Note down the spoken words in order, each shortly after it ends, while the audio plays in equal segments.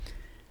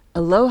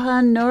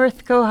Aloha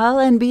North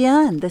Kohala and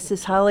beyond. This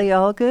is Holly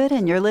Allgood,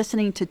 and you're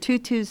listening to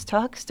Tutu's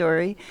Talk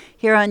Story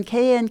here on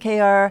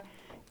KNKR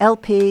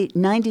LP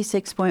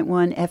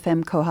 96.1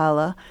 FM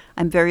Kohala.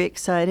 I'm very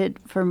excited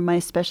for my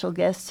special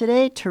guest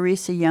today,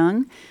 Teresa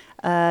Young.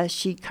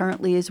 She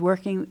currently is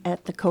working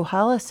at the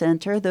Kohala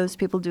Center. Those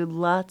people do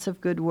lots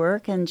of good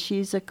work, and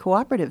she's a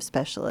cooperative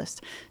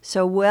specialist.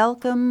 So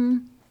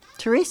welcome,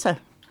 Teresa.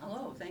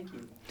 Hello, thank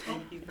you.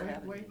 Thank you for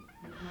having me.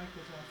 Your mic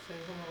was off. Say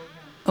hello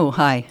again. Oh,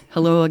 hi.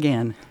 Hello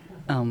again.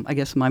 I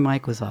guess my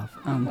mic was off.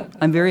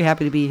 I'm very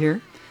happy to be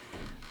here.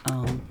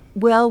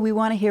 Well, we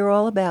want to hear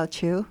all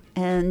about you,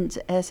 and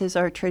as is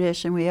our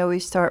tradition, we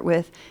always start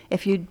with,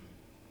 if you'd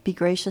be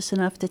gracious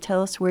enough to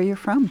tell us where you're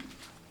from.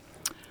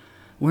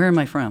 Where am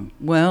I from?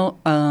 Well,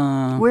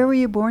 Where were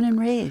you born and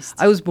raised?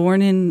 I was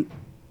born in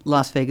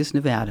Las Vegas,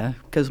 Nevada,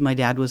 because my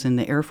dad was in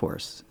the Air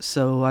Force.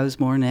 So I was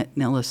born at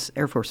Nellis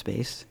Air Force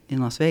Base in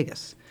Las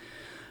Vegas.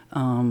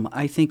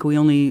 I think we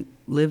only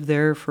lived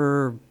there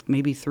for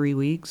maybe 3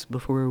 weeks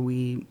before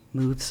we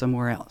moved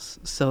somewhere else.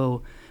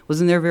 So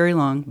wasn't there very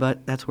long,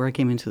 but that's where I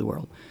came into the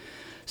world.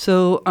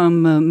 So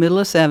I'm middle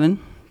of 7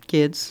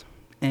 kids,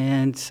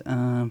 and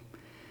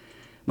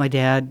my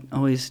dad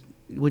always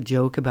would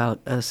joke about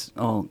us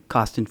all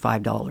costing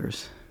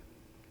 $5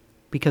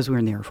 because we were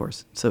in the Air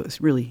Force. So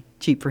it's really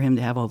cheap for him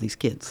to have all these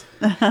kids.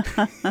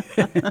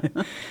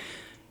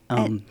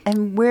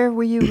 And where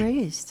were you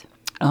raised?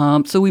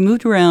 So we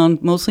moved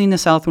around mostly in the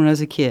South when I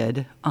was a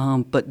kid.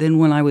 But then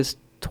when I was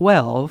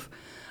 12,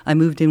 I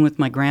moved in with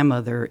my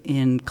grandmother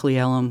in Cle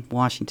Elum,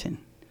 Washington.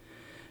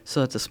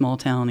 So it's a small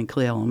town in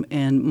Cle Elum.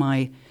 And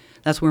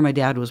that's where my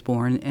dad was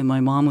born, and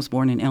my mom was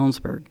born in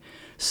Ellensburg.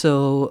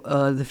 So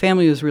the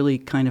family was really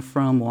kind of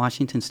from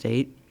Washington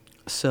State.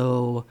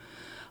 So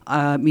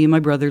me and my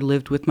brother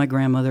lived with my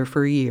grandmother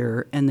for a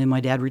year, and then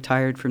my dad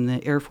retired from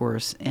the Air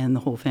Force, and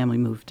the whole family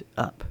moved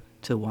up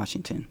to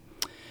Washington.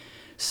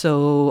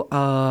 So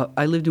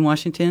I lived in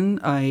Washington.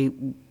 I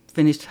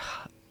finished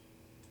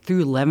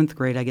through 11th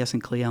grade, I guess, in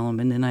Cle Elum,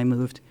 and then I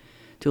moved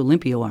to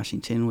Olympia,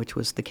 Washington, which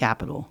was the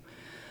capital,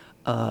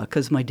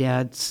 because my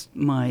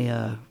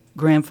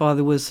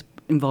grandfather was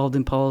involved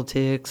in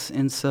politics,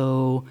 and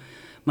so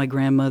my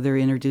grandmother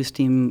introduced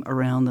him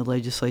around the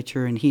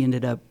legislature, and he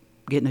ended up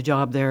getting a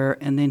job there,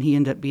 and then he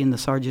ended up being the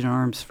sergeant at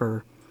arms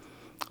for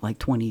like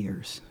 20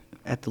 years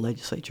at the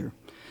legislature.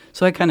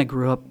 So I kind of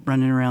grew up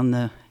running around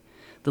the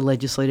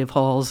legislative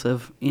halls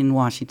in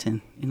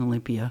Washington, in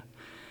Olympia.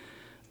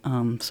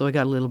 So I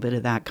got a little bit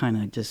of that kind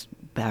of just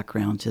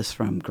background just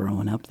from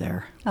growing up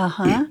there.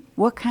 Uh-huh.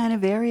 What kind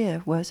of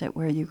area was it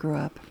where you grew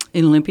up?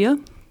 In Olympia?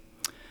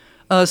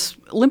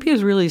 Olympia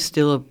is really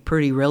still a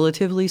pretty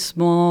relatively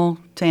small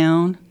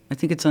town. I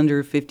think it's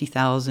under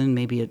 50,000.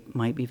 Maybe it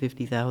might be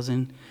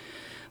 50,000.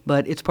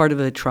 But it's part of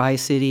a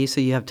tri-city,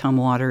 so you have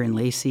Tumwater and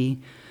Lacey.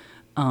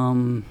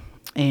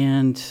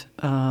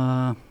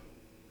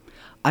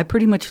 I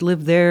pretty much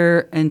lived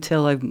there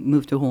until I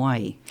moved to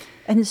Hawaii.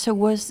 And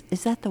so is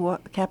that the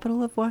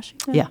capital of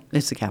Washington? Yeah,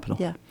 it's the capital.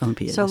 Yeah.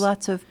 Olympia So is.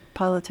 lots of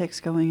politics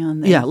going on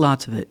there. Yeah,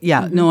 lots of it.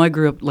 Yeah, Mm-hmm. no, I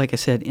grew up, like I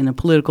said, in a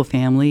political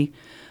family.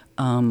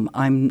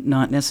 I'm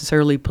not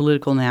necessarily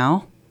political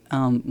now,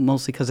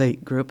 mostly because I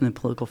grew up in a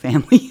political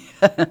family.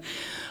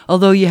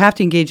 Although you have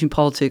to engage in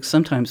politics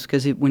sometimes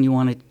because when you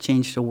want to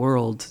change the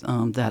world,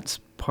 that's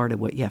part of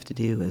what you have to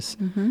do is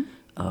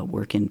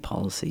work in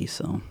policy.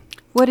 So,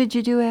 What did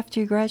you do after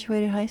you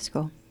graduated high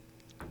school?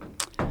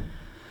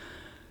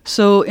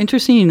 So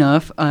interesting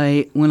enough,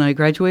 when I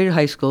graduated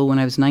high school, when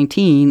I was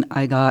 19,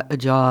 I got a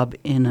job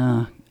in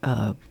a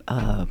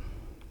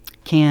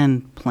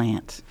can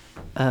plant,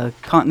 a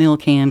Continental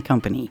Can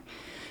Company.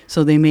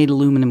 So they made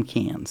aluminum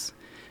cans.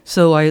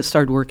 So I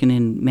started working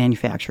in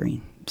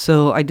manufacturing.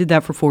 So I did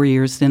that for 4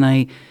 years. Then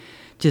I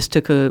just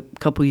took a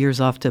couple years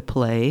off to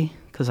play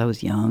because I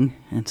was young,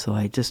 and so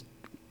I just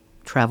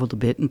traveled a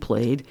bit and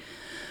played.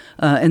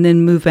 And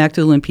then moved back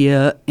to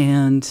Olympia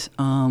and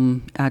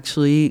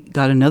actually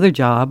got another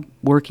job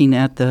working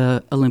at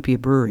the Olympia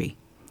Brewery.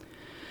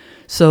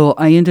 So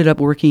I ended up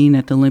working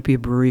at the Olympia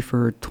Brewery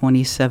for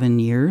 27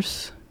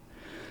 years.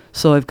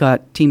 So I've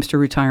got Teamster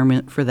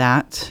retirement for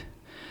that.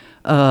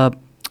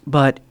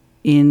 But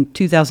in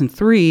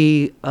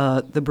 2003,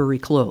 the brewery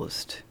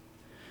closed.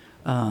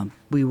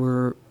 We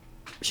were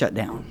shut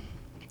down.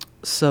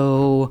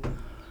 So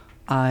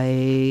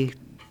I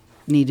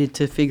needed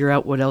to figure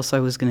out what else I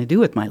was going to do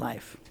with my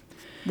life.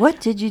 What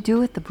did you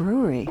do at the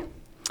brewery?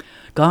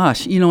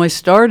 Gosh, I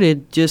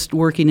started just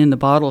working in the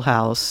bottle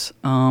house,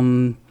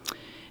 and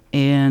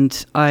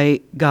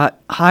I got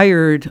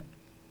hired.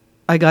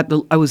 I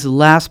was the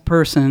last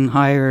person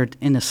hired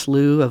in a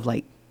slew of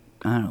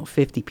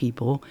 50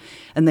 people,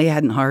 and they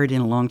hadn't hired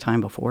in a long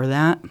time before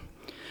that.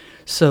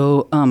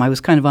 So I was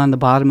kind of on the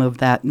bottom of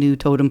that new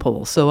totem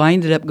pole. So I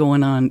ended up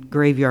going on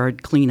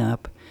graveyard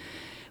cleanup,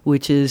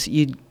 which is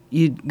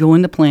you'd go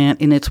in the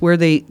plant, and it's where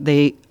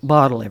they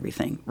bottle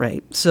everything,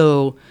 right?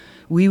 So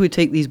we would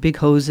take these big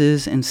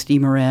hoses and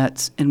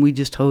steamerettes, and we'd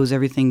just hose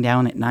everything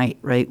down at night,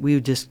 right? We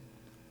would just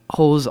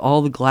hose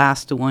all the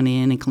glass to one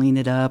end and clean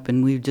it up,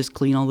 and we would just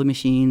clean all the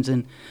machines.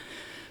 And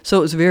so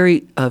it was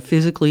very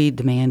physically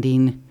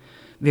demanding,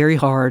 very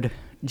hard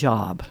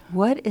job.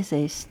 What is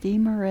a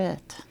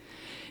steamerette?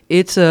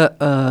 It's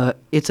a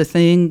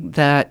thing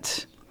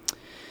that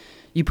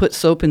you put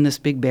soap in this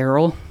big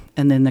barrel,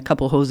 and then a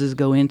couple hoses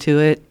go into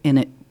it, and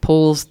it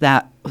pulls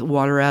that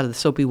water out of the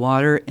soapy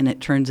water, and it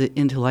turns it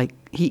into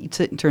heats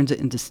it and turns it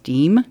into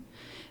steam.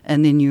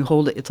 And then you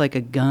hold it. It's like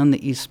a gun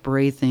that you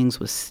spray things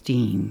with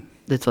steam.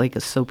 That's like a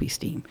soapy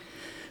steam.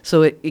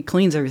 So it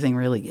cleans everything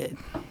really good.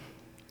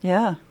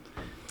 Yeah.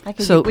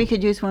 We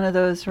could use one of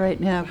those right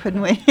now,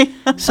 couldn't we?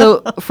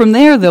 So from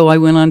there, though,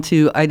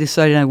 I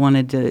decided I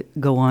wanted to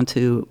go on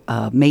to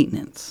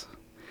maintenance.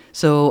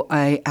 So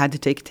I had to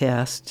take a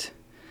test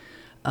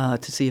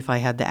to see if I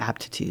had the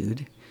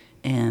aptitude,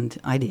 and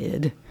I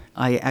did.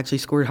 I actually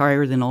scored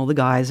higher than all the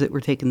guys that were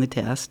taking the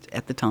test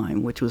at the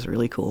time, which was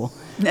really cool,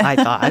 I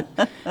thought.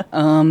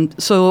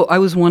 So I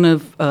was one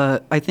of,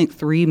 I think,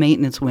 3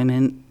 maintenance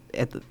women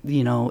at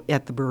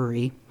the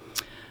brewery.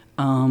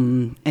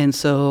 And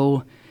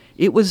so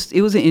it was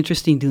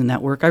interesting doing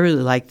that work. I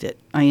really liked it.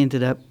 I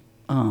ended up,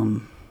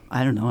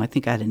 I don't know, I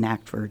think I had a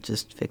knack for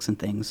just fixing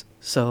things.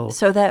 So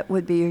that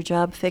would be your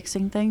job,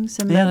 fixing things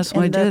in that's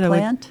what I did.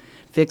 plant? I would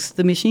fix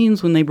the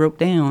machines when they broke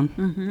down.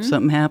 Mm-hmm.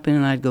 Something happened,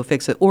 and I'd go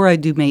fix it. Or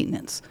I'd do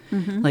maintenance,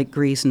 Mm-hmm. like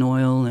grease and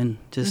oil and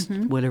just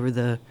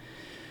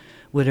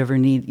whatever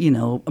need,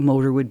 a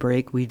motor would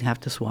break, we'd have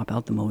to swap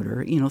out the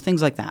motor,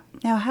 things like that.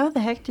 Now, how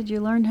the heck did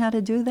you learn how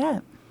to do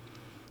that?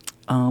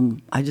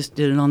 I just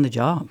did it on the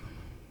job.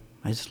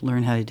 I just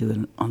learned how to do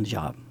it on the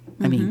job.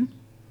 I mean,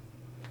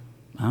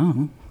 I don't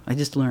know. I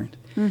just learned.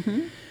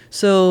 Mm-hmm.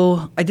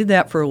 So I did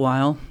that for a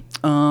while.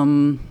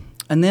 And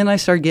then I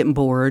started getting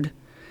bored.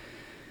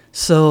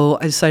 So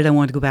I decided I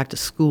wanted to go back to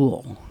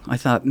school. I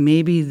thought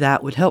maybe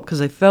that would help because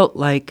I felt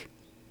like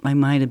I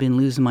might have been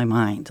losing my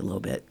mind a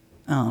little bit.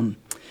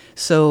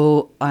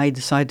 So I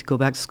decided to go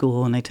back to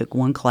school, and I took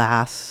one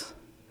class,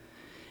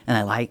 and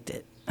I liked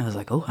it. I was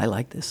like, oh, I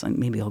like this.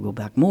 Maybe I'll go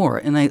back more.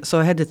 And so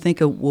I had to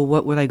think of, well,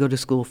 what would I go to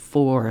school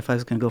for if I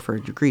was going to go for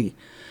a degree?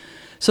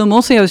 So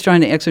mostly I was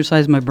trying to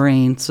exercise my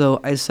brain,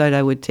 so I decided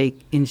I would take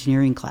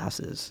engineering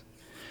classes,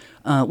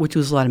 which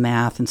was a lot of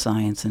math and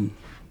science and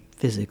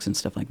physics and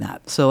stuff like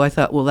that. So I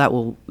thought, well,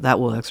 that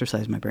will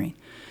exercise my brain.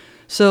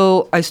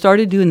 So I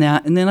started doing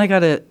that, and then I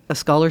got a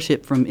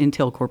scholarship from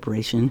Intel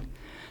Corporation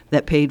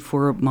that paid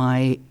for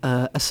my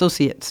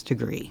associate's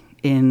degree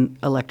in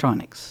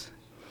electronic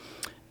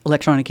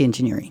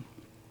engineering.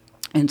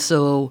 And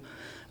so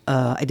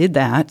I did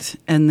that,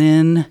 and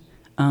then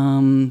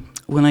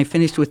when I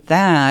finished with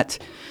that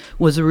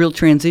was a real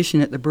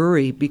transition at the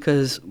brewery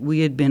because we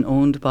had been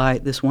owned by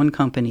this one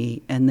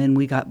company, and then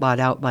we got bought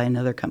out by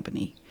another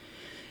company.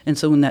 And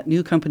so when that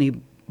new company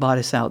bought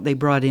us out, they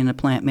brought in a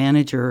plant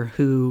manager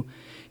who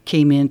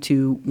came in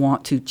to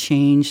want to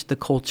change the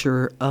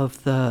culture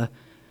of the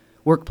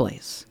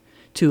workplace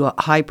to a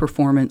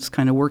high-performance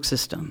kind of work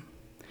system.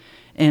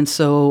 And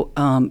so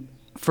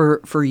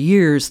for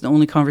years, the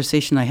only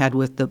conversation I had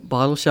with the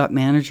bottle shop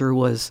manager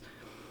was,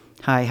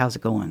 "Hi, how's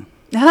it going?"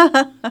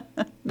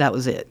 That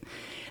was it.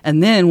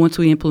 And then once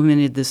we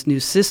implemented this new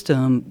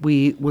system,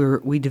 we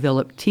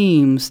developed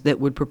teams that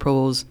would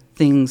propose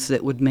things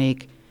that would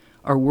make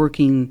our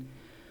working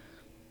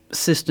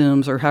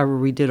systems or however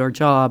we did our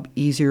job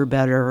easier,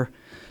 better,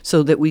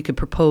 so that we could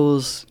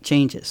propose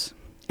changes.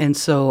 And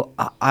so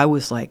I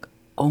was like,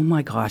 oh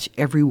my gosh,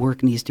 every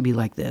work needs to be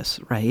like this,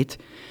 right?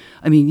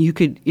 I mean,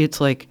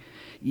 it's like,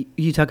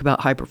 you talk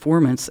about high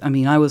performance. I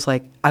mean, I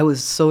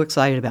was so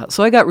excited about it.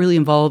 So I got really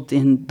involved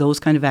in those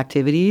kind of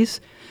activities.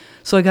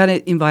 So I got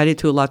invited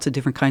to lots of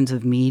different kinds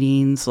of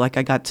meetings. Like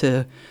I got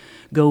to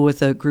go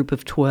with a group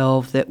of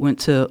 12 that went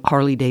to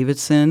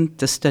Harley-Davidson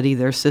to study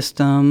their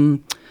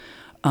system.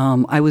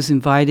 I was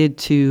invited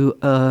to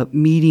a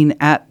meeting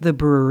at the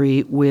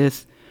brewery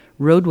with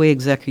roadway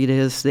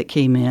executives that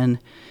came in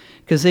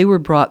because they were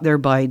brought there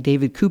by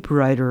David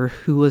Cooperrider,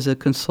 who was a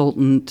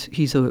consultant.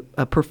 He's a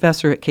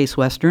professor at Case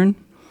Western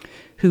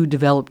who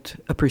developed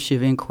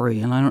appreciative inquiry.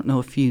 And I don't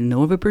know if you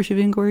know of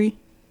appreciative inquiry.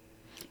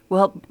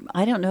 Well,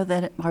 I don't know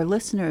that our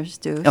listeners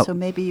do, so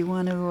maybe you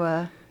want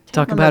to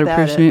talk about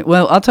appreciative.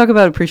 Well, I'll talk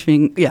about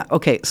appreciative. Yeah,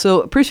 okay.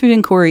 So appreciative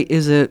inquiry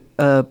is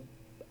a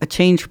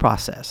change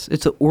process.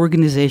 It's an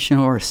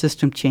organizational or a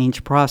system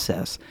change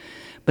process,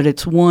 but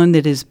it's one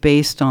that is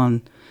based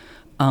on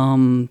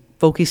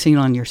focusing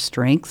on your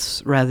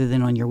strengths rather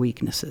than on your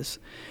weaknesses.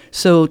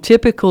 So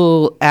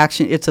typical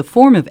action, it's a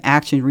form of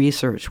action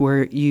research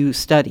where you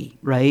study,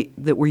 right?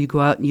 Where you go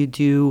out and you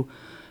do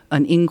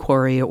an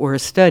inquiry or a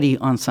study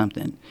on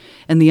something.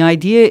 And the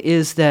idea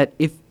is that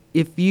if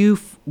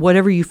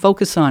whatever you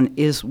focus on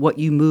is what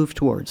you move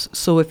towards.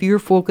 So if you're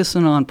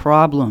focusing on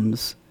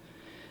problems,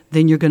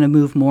 then you're going to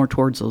move more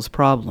towards those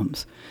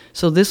problems.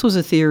 So this was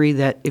a theory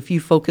that if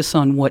you focus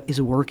on what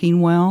is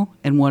working well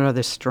and what are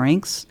the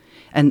strengths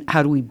and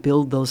how do we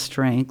build those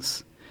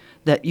strengths,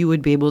 that you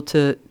would be able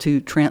to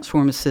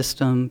transform a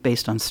system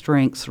based on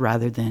strengths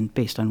rather than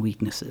based on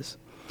weaknesses.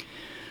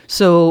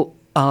 So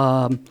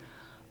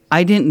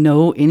I didn't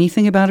know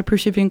anything about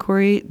appreciative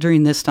inquiry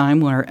during this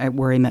time where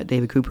I met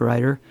David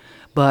Cooperrider,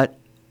 but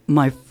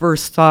my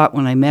first thought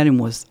when I met him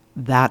was,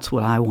 that's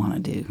what I want to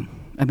do.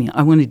 I mean,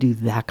 I want to do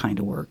that kind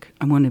of work.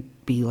 I want to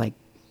be like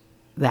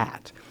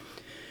that.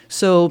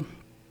 So,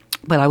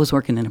 but I was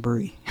working in a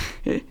brewery.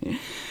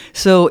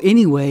 So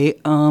anyway,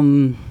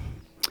 I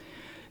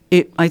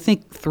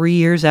think 3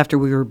 years after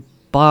we were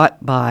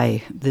bought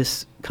by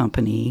this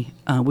company,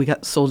 we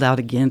got sold out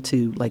again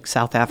to like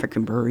South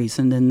African breweries,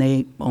 and then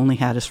they only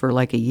had us for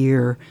like a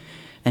year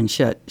and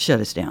shut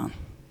us down.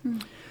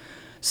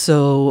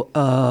 So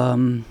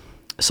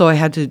so I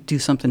had to do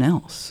something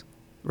else,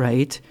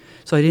 right?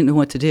 So I didn't know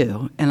what to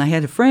do, and I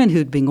had a friend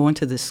who'd been going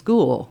to this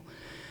school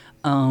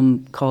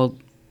called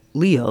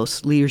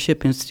LEOS,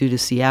 Leadership Institute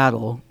of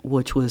Seattle,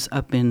 which was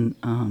up in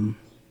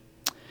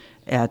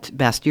at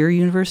Bastyr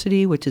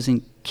University, which is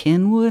in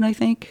Kenwood, I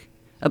think,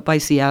 up by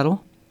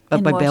Seattle, up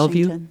In by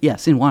Bellevue. Washington.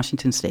 Yes, in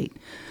Washington State.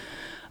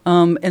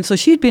 And so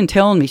she'd been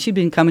telling me, she'd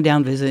been coming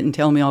down to visit and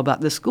telling me all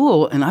about the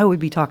school, and I would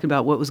be talking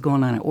about what was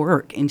going on at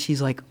work. And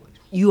she's like,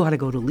 you ought to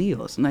go to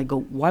LEOS. And I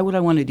go, why would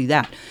I want to do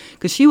that?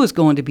 Because she was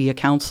going to be a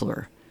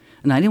counselor,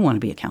 and I didn't want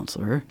to be a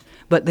counselor.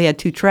 But they had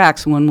two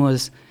tracks. One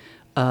was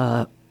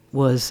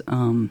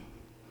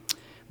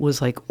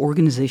like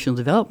organizational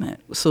development.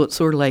 So it's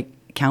sort of like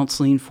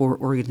counseling for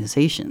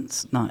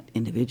organizations, not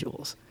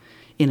individuals,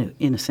 in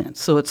a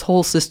sense. So it's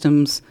whole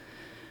systems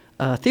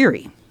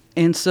theory.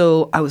 And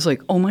so I was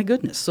like, oh my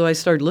goodness. So I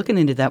started looking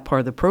into that part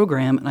of the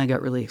program, and I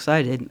got really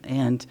excited.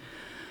 And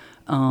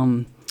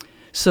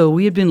so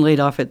we had been laid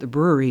off at the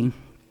brewery,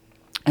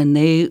 and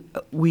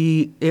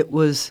we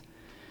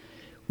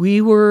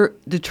were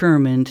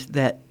determined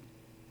that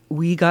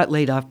we got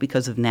laid off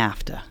because of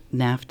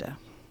NAFTA,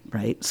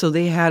 right? So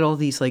they had all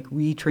these like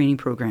retraining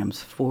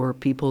programs for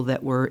people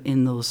that were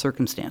in those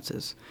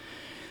circumstances.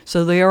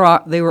 So they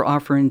were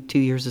offering 2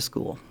 years of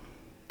school.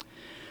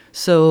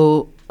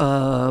 So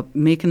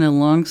making a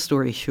long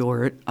story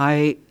short,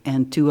 I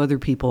and two other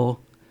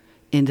people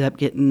ended up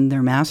getting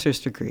their master's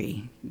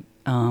degree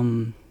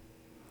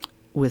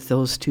with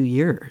those 2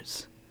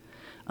 years.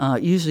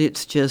 Usually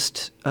it's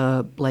just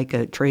like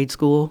a trade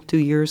school, 2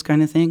 years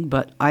kind of thing,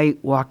 but I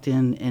walked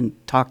in and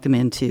talked them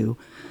into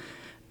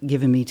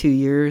giving me 2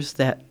 years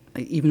that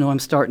even though I'm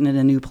starting in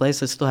a new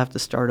place, I still have to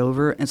start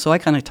over. And so I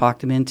kind of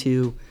talked them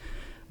into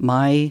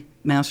my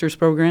master's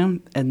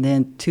program, and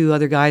then two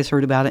other guys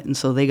heard about it, and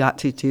so they got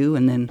to too.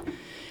 And then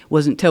it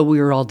wasn't until we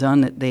were all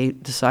done that they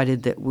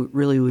decided that we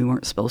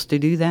weren't supposed to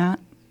do that.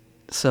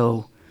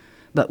 So,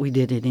 but we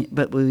did it.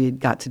 But we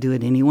got to do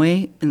it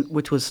anyway,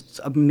 which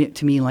was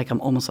to me like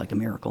almost like a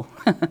miracle.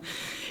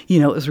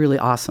 It was really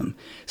awesome.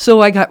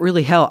 So I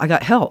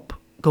got help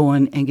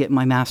going and getting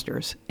my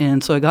master's,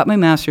 and so I got my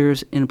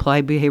master's in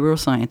applied behavioral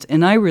science,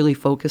 and I really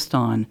focused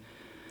on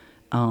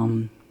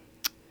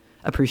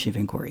appreciative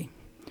inquiry.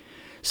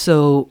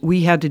 So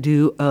we had to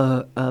do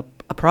a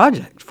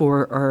project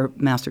for our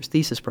master's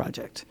thesis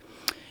project.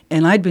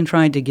 And I'd been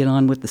trying to get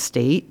on with the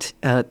state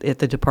at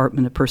the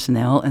Department of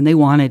Personnel, and they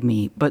wanted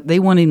me. But they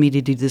wanted me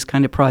to do this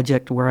kind of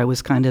project where I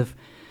was kind of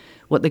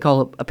what they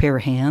call a pair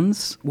of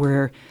hands,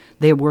 where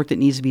they have work that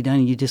needs to be done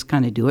and you just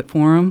kind of do it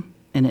for them.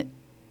 And it,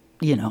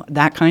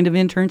 that kind of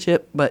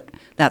internship. But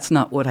that's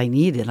not what I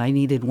needed. I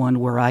needed one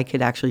where I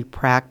could actually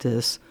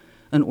practice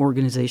an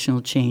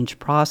organizational change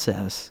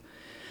process.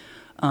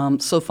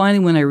 So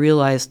finally, when I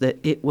realized that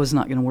it was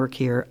not going to work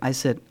here, I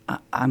said,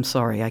 I'm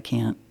sorry, I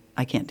can't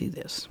do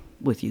this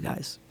with you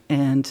guys.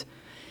 And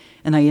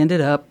I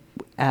ended up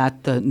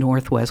at the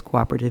Northwest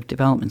Cooperative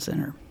Development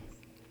Center.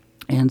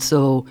 And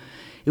so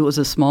it was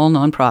a small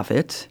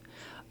nonprofit,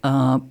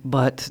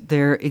 but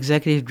their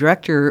executive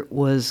director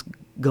was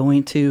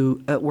going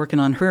to working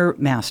on her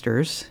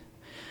master's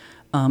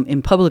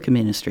in public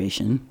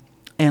administration.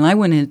 And I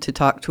went in to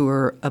talk to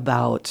her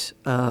about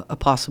a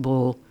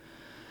possible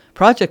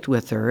project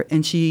with her,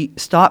 and she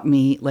stopped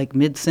me like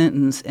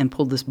mid-sentence and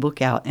pulled this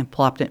book out and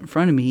plopped it in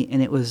front of me,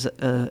 and it was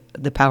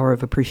The Power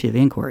of Appreciative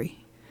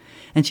Inquiry.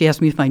 And she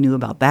asked me if I knew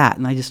about that,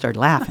 and I just started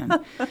laughing.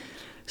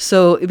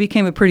 So it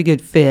became a pretty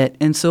good fit,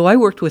 and so I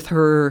worked with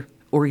her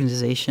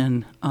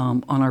organization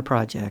on our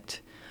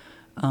project.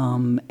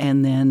 And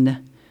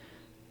then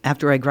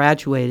after I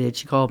graduated,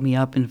 she called me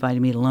up, invited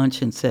me to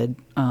lunch, and said,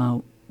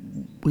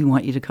 we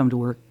want you to come to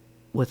work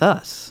with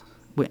us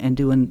and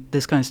doing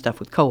this kind of stuff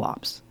with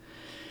co-ops.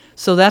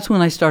 So that's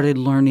when I started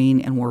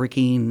learning and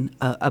working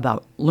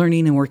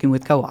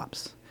with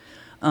co-ops.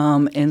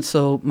 And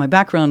so my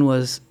background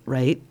was,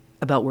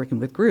 about working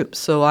with groups.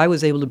 So I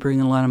was able to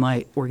bring a lot of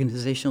my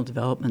organizational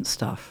development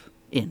stuff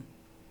in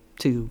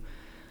to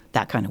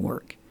that kind of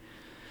work.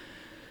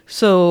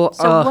 So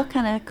what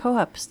kind of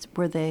co-ops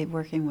were they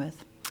working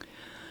with?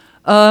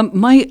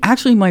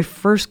 My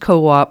first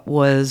co-op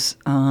was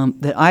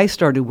that I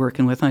started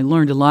working with. I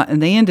learned a lot,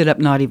 and they ended up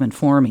not even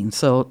forming.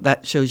 So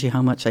that shows you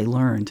how much I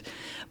learned.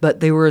 But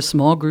they were a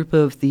small group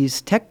of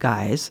these tech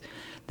guys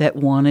that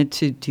wanted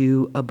to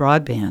do a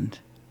broadband,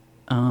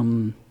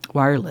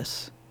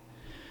 wireless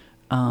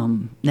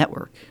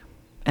network.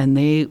 and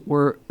they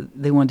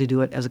wanted to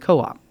do it as a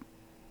co-op.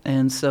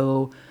 And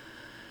so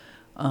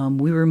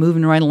we were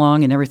moving right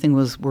along, and everything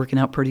was working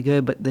out pretty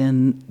good. But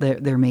then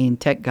their main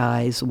tech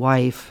guy's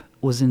wife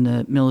was in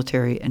the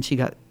military, and she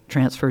got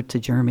transferred to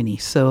Germany.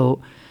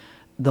 So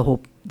their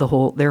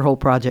whole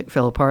project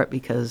fell apart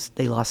because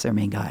they lost their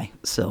main guy.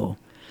 So,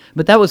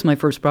 but that was my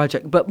first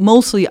project. But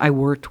mostly I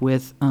worked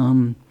with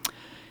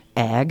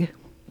ag,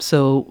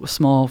 so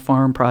small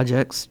farm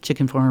projects,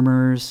 chicken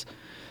farmers,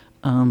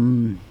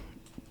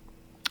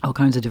 all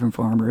kinds of different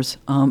farmers.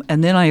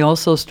 And then I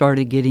also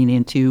started getting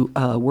into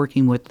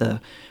working with the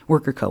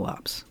worker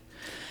co-ops.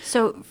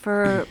 So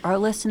for our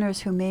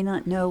listeners who may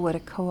not know what a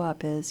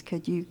co-op is,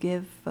 could you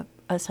give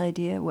us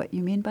idea what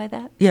you mean by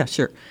that? Yeah,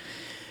 sure.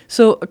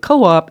 So a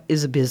co-op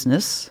is a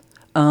business,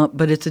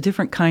 but it's a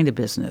different kind of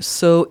business.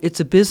 So it's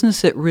a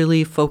business that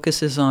really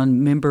focuses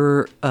on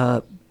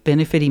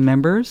benefiting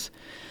members.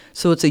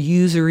 So it's a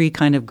usury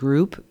kind of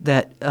group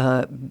that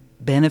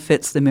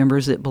benefits the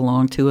members that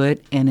belong to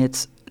it, and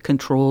it's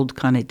controlled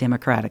kind of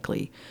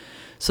democratically.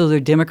 So they're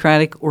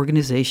democratic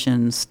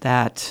organizations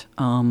that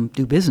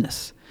do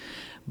business.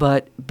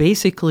 But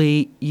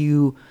basically,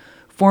 you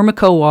form a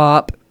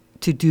co-op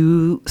to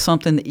do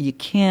something that you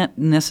can't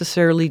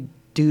necessarily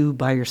do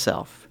by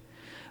yourself,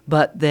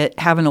 but that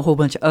having a whole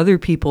bunch of other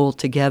people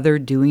together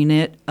doing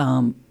it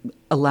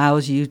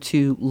allows you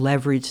to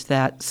leverage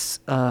that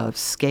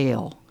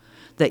scale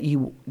that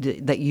you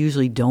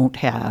usually don't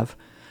have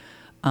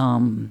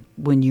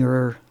when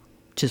you're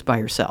just by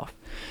yourself.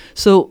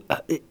 So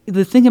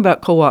the thing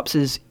about co-ops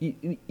is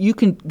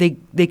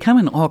they come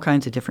in all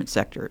kinds of different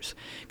sectors,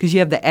 because you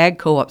have the ag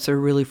co-ops that are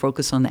really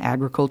focused on the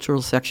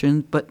agricultural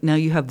section, but now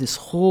you have this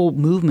whole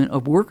movement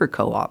of worker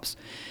co-ops,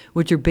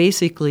 which are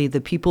basically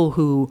the people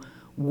who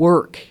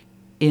work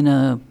in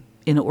an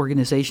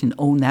organization,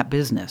 own that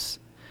business.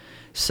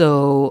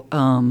 So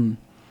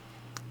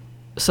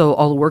so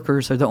all the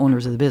workers are the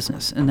owners of the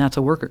business, and that's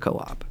a worker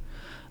co-op.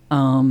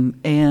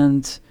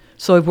 And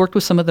so I've worked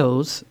with some of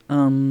those,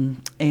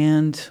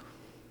 and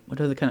what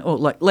other kind of,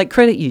 like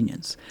credit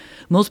unions.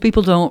 Most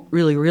people don't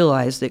really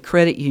realize that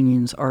credit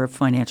unions are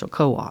financial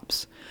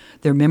co-ops.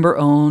 They're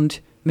member-owned,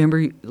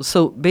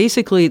 so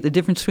basically the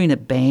difference between a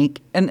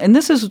bank, and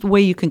this is the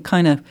way you can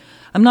kind of,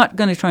 I'm not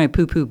going to try and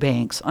poo-poo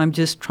banks, I'm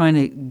just trying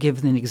to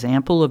give an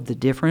example of the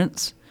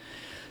difference.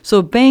 So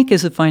a bank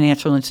is a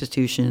financial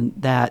institution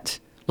that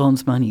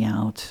loans money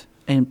out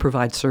and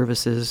provides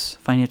services,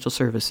 financial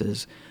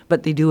services,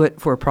 but they do it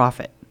for a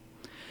profit.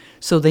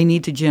 So they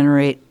need to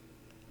generate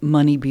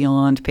money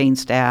beyond paying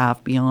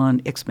staff,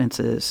 beyond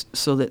expenses,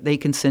 so that they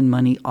can send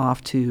money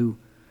off to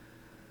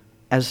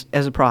as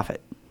a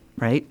profit,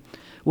 right?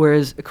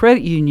 Whereas a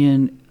credit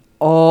union,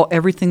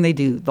 everything they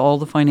do, all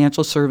the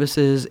financial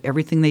services,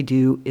 everything they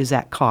do is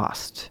at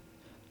cost.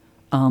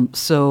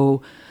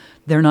 So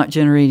they're not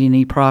generating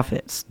any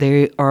profits.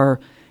 They are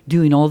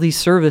doing all these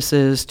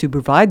services to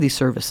provide these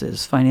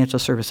services, financial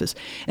services.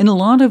 And a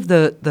lot of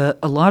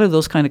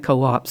those kind of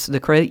co-ops,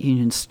 the credit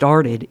unions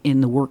started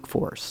in the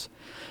workforce,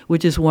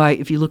 which is why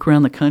if you look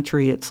around the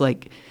country, it's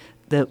like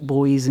the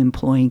Boys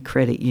Employing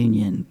Credit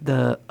Union.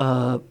 There's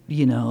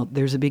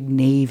a big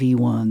Navy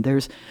one.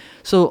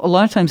 So a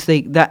lot of times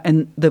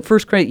and the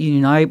first credit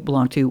union I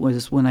belonged to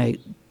was when I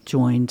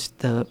joined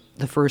the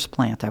first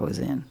plant I was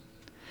in.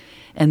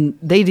 And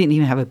they didn't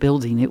even have a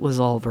building. It was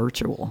all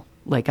virtual.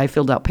 Like I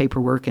filled out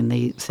paperwork and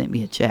they sent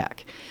me a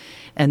check.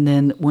 And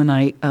then when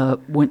I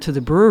went to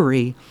the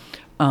brewery,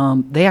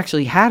 they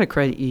actually had a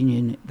credit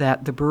union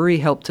that the brewery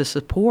helped to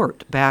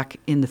support back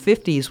in the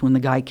 50s when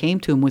the guy came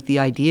to him with the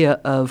idea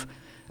of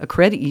a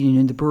credit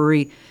union. The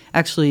brewery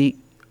actually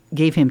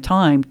gave him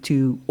time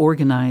to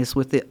organize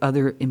with the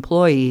other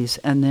employees,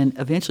 and then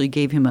eventually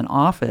gave him an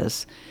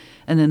office,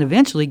 and then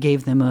eventually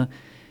gave them a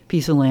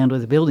piece of land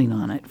with a building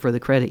on it for the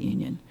credit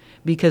union,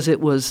 because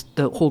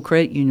the whole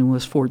credit union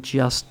was for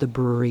just the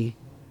brewery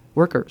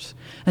workers.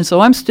 And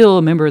so I'm still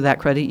a member of that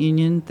credit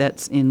union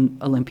that's in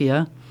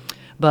Olympia,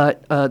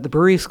 but the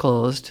brewery's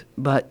closed.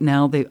 But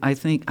now I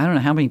don't know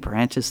how many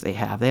branches they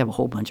have. They have a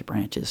whole bunch of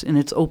branches, and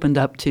it's opened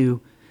up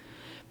to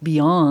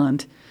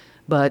beyond.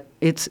 But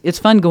it's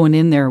fun going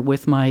in there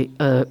with my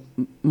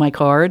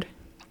card,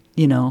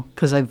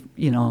 because I've,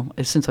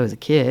 since I was a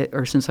kid,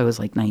 or since I was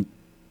like 9,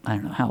 I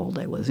don't know how old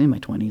I was, in my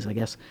 20s, I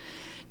guess,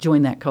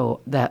 joined that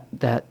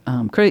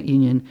credit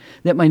union,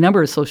 that my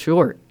number is so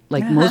short.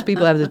 Like most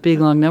people have this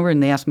big long number,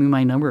 and they ask me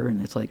my number,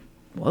 and it's like,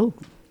 whoa.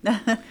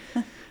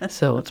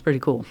 So it's pretty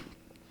cool.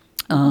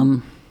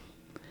 So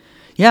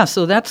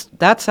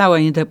that's how I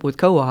ended up with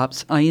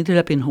co-ops. I ended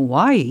up in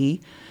Hawaii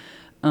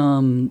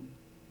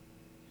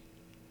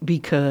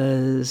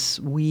because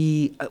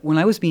when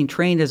I was being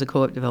trained as a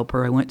co-op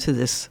developer, I went to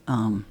this,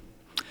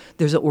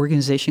 there's an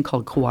organization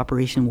called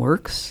Cooperation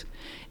Works,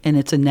 and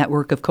it's a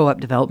network of co-op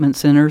development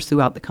centers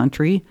throughout the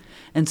country.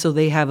 And so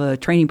they have a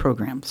training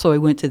program. So I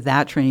went to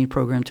that training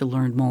program to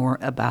learn more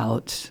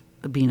about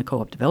being a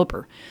co-op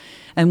developer.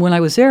 And when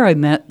I was there, I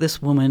met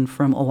this woman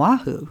from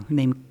Oahu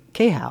named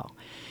Kehau.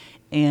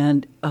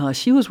 And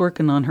she was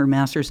working on her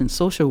master's in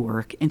social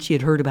work, and she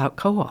had heard about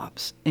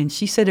co-ops. And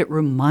she said it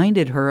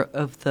reminded her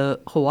of the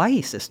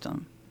Hawaii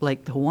system,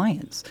 like the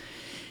Hawaiians.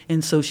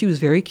 And so she was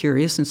very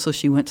curious, and so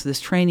she went to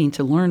this training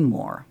to learn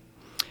more.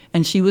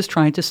 And she was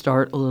trying to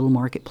start a little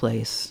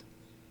marketplace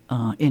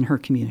in her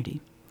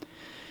community.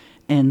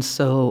 And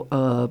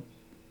so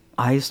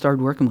I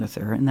started working with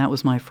her, and that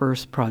was my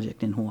first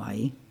project in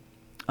Hawaii.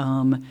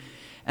 And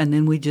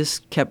then we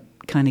just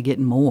kept kind of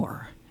getting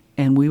more.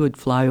 And we would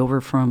fly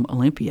over from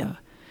Olympia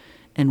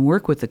and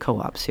work with the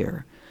co-ops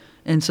here.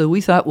 And so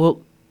we thought,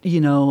 well,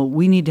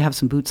 we need to have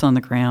some boots on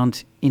the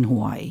ground in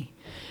Hawaii.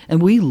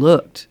 And we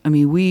looked. I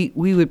mean, we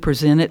would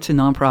present it to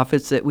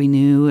nonprofits that we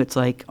knew. It's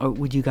like, oh,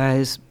 would you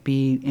guys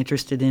be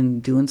interested in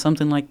doing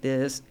something like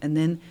this? And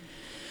then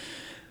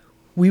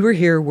we were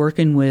here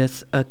working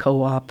with a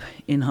co-op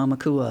in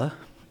Hamakua,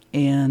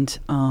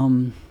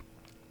 and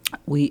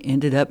we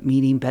ended up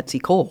meeting Betsy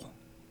Cole,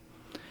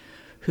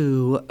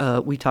 who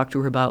we talked to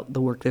her about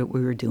the work that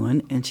we were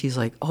doing, and she's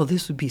like, oh,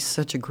 this would be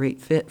such a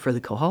great fit for the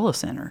Kohala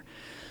Center.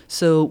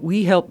 So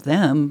we helped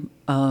them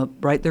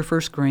write their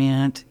first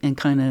grant and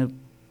kind of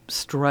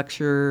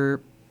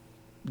structure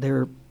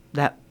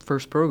that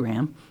first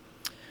program,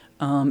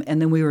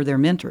 and then we were their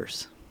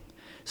mentors.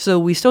 So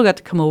we still got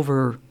to come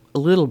over a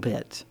little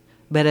bit,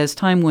 but as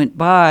time went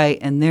by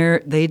and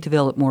they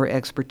developed more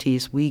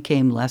expertise, we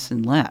came less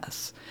and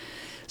less.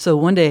 So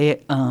one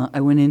day I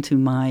went into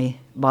my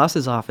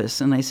boss's office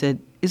and I said,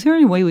 is there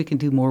any way we can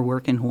do more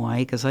work in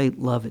Hawaii? Because I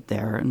love it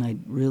there and I'd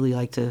really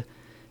like to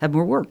have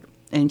more work.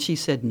 And she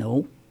said,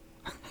 no.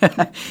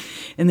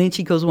 And then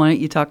she goes, why don't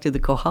you talk to the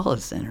Kohala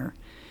Center?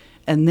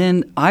 And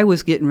then I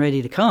was getting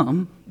ready to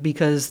come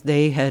because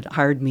they had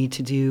hired me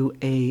to do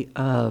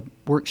a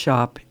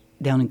workshop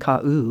down in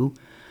Ka'u.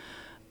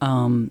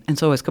 And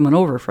so I was coming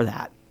over for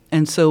that.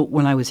 And so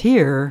when I was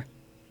here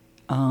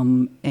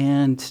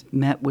and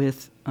met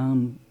with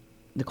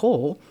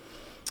Nicole,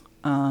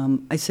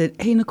 I said,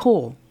 hey,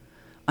 Nicole,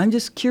 I'm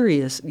just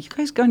curious, you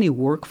guys got any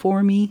work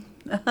for me?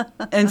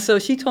 And so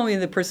she told me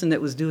the person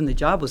that was doing the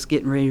job was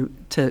getting ready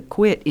to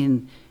quit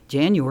in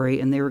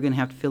January, and they were going to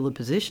have to fill the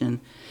position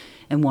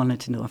and wanted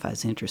to know if I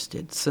was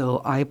interested.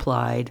 So I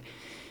applied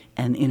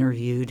and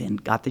interviewed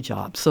and got the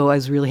job. So I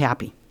was really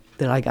happy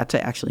that I got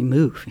to actually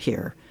move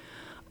here.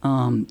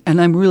 And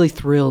I'm really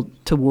thrilled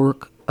to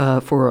work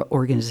for an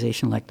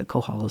organization like the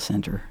Kohala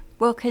Center.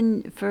 Well,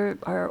 for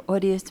our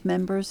audience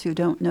members who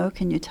don't know,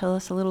 can you tell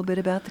us a little bit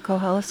about the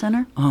Kohala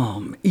Center?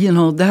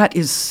 That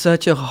is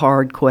such a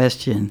hard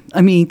question.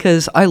 I mean,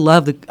 because I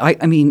love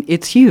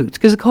it's huge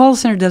because the Kohala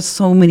Center does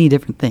so many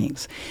different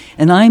things.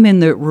 And I'm in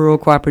the Rural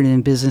Cooperative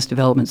and Business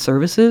Development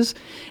Services,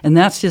 and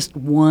that's just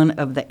one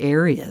of the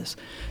areas.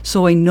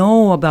 So I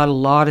know about a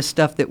lot of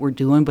stuff that we're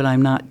doing, but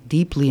I'm not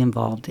deeply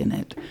involved in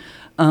it.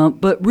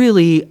 But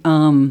really,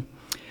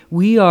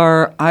 we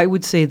are, I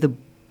would say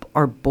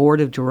our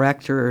board of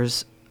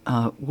directors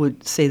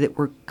would say that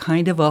we're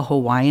kind of a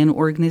Hawaiian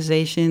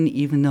organization,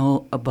 even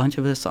though a bunch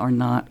of us are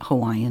not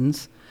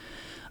Hawaiians.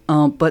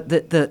 But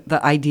the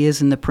ideas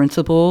and the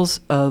principles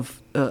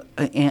of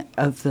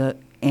the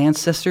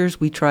ancestors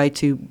we try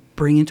to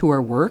bring into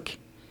our work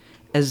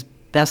as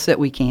best that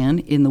we can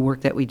in the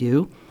work that we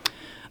do.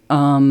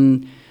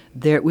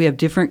 We have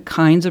different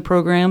kinds of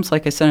programs.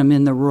 Like I said, I'm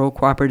in the Rural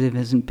Cooperative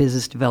and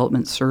Business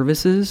Development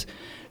Services.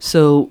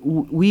 So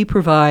we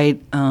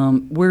provide,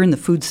 we're in the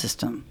food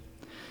system.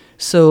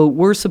 So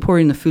we're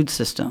supporting the food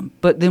system.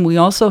 But then we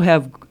also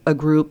have a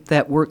group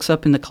that works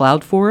up in the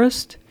cloud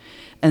forest,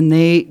 and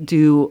they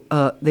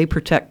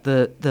protect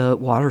the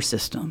water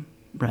system,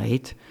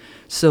 right?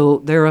 So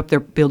they're up there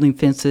building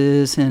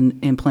fences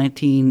and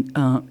planting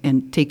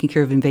and taking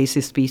care of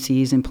invasive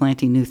species and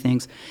planting new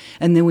things.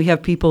 And then we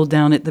have people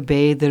down at the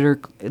bay that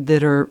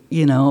are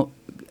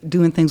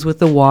doing things with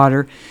the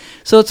water.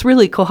 So it's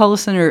really, Kohala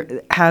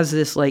Center has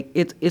this,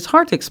 it's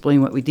hard to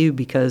explain what we do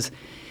because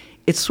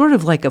it's sort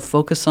of like a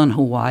focus on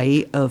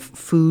Hawaii of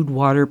food,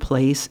 water,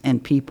 place,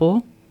 and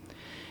people.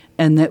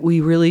 And that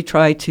we really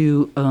try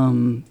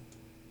to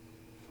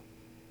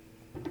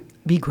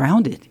be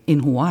grounded in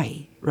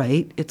Hawaii,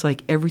 right? It's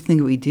like everything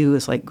that we do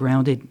is like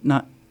grounded,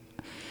 not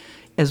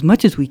as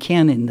much as we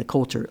can in the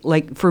culture.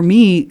 Like for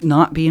me,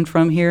 not being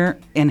from here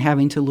and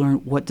having to learn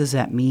what does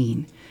that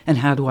mean and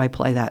how do I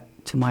apply that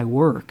to my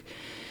work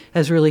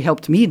has really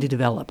helped me to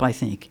develop, I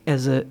think,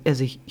 as a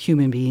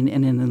human being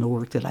and in the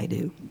work that I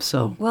do.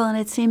 So well, and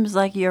it seems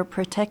like you're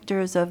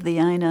protectors of the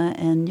Aina,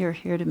 and you're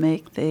here to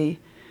make the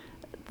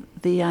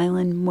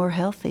island more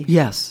healthy.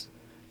 Yes,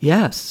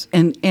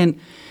 and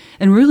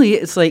really,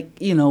 it's like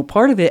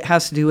part of it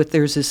has to do with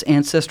there's this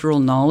ancestral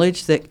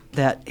knowledge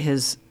that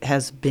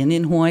has been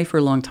in Hawaii for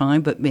a long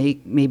time, but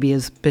maybe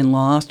has been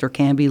lost or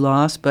can be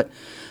lost. But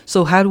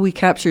so how do we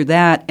capture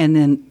that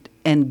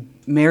and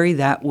marry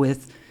that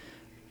with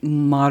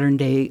modern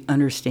day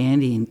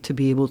understanding to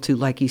be able to,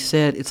 like you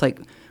said, it's like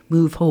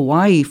move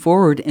Hawaii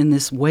forward in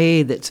this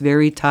way that's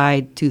very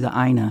tied to the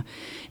Aina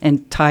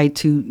and tied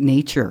to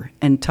nature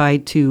and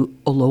tied to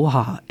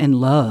aloha and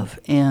love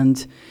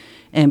and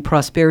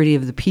prosperity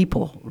of the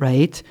people,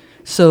 right?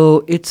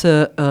 So it's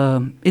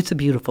a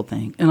beautiful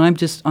thing, and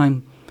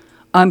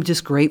I'm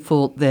just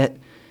grateful that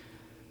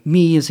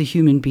me as a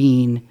human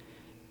being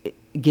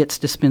gets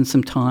to spend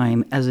some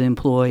time as an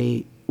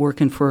employee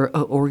working for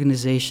an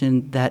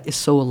organization that is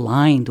so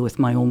aligned with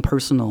my own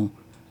personal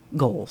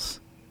goals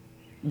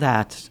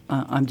that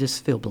I'm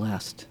just feel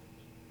blessed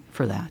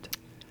for that.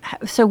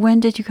 So when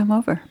did you come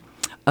over?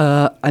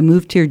 I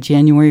moved here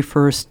January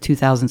 1st,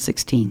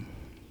 2016.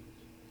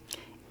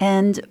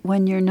 And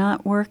when you're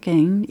not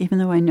working, even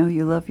though I know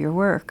you love your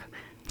work,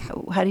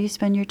 how do you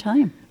spend your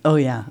time? Oh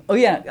yeah.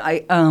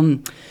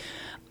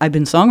 I've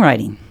been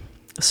songwriting.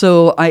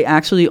 So I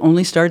actually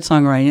only started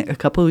songwriting a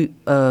couple,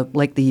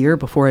 like the year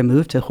before I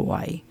moved to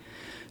Hawaii.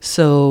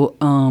 So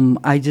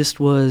I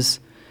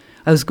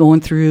was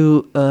going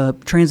through a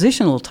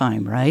transitional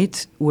time,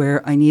 right,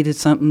 where I needed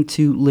something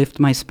to lift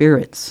my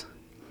spirits.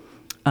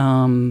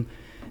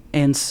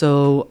 And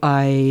so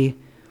I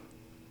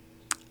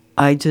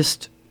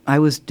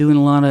was doing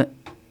a lot of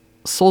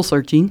soul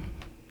searching,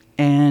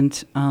 and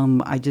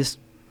this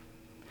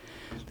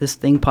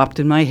thing popped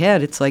in my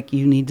head. It's like,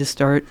 you need to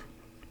start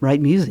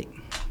write music.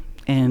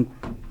 And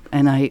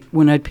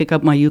when I'd pick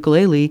up my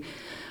ukulele,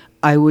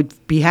 I would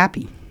be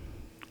happy.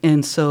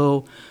 And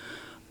so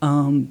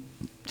to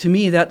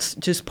me, that's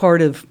just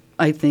part of,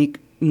 I think,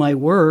 my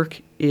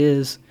work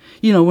is,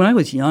 when I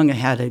was young, I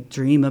had a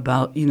dream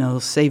about,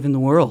 saving the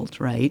world,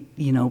 right?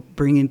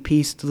 Bringing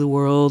peace to the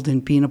world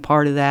and being a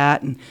part of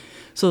that. And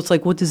so it's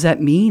like, what does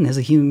that mean as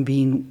a human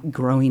being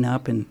growing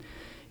up and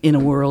in a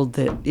world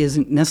that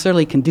isn't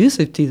necessarily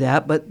conducive to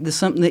that, but there's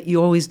something that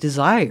you always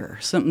desire,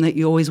 something that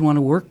you always want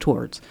to work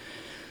towards.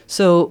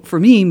 So for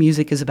me,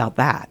 music is about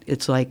that.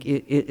 It's like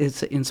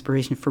it's an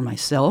inspiration for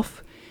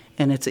myself,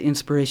 and it's an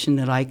inspiration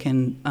that I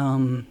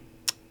can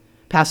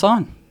pass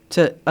on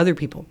to other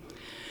people.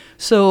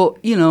 So,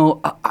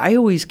 I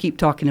always keep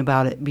talking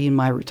about it being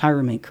my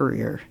retirement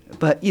career.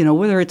 But,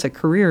 whether it's a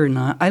career or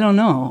not, I don't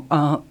know.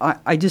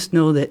 I just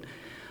know that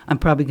I'm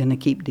probably going to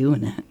keep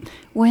doing it.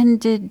 When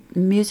did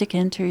music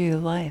enter your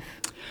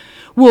life?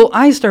 Well,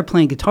 I started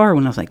playing guitar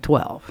when I was like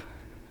 12,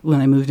 when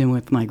I moved in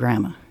with my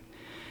grandma.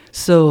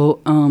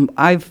 So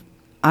I've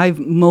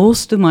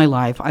most of my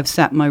life, I've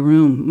sat in my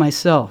room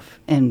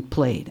myself and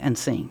played and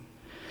sing.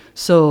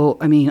 So,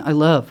 I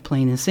love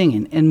playing and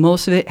singing. And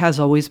most of it has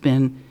always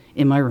been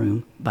in my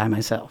room by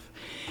myself.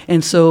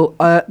 And so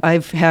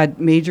I've had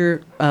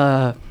major,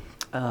 what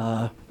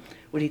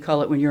do you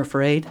call it when you're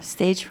afraid?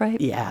 Stage fright?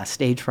 Yeah,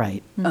 stage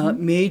fright.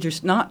 Mm-hmm. Major,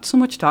 not so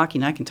much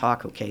talking. I can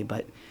talk okay,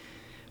 but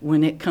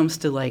when it comes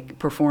to like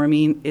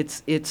performing,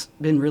 it's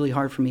been really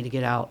hard for me to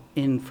get out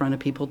in front of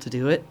people to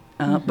do it.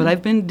 But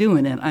I've been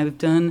doing it. I've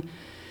done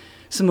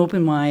some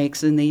open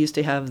mics, and they used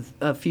to have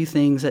a few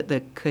things at the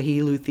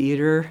Kahilu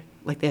Theater,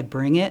 like they had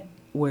Bring It,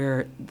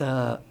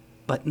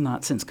 but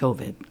not since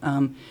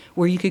COVID,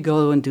 where you could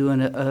go and do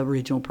an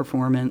original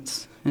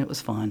performance, and it was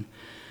fun.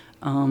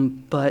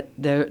 But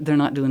they're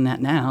not doing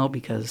that now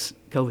because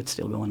COVID's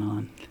still going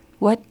on.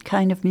 What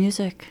kind of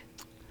music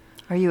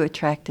are you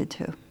attracted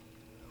to?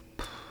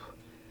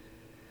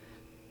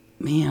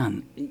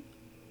 Man,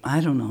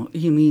 I don't know.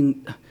 You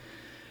mean,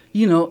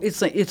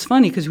 it's like, it's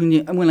funny because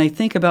when I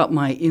think about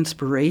my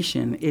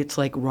inspiration, it's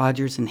like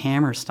Rodgers and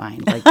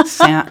Hammerstein, like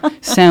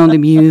Sound of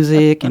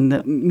Music and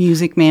the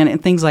Music Man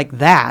and things like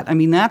that.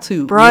 That's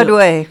who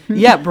Broadway.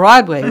 Yeah,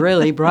 Broadway,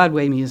 really,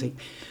 Broadway music.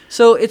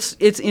 So it's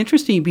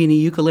interesting being a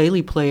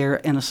ukulele player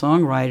and a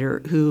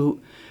songwriter who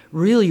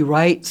really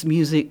writes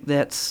music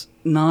that's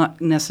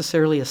not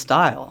necessarily a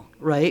style,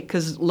 right?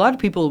 Because a lot of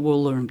people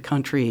will learn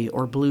country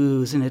or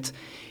blues, and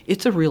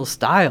it's a real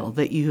style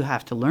that you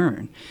have to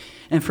learn.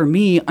 And for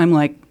me, I'm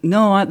like,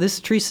 no, this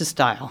is Teresa's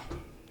style.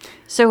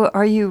 So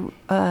do you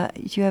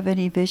have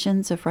any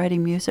visions of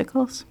writing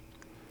musicals?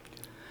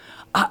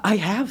 I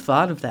have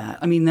thought of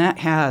that. That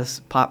has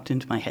popped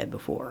into my head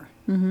before.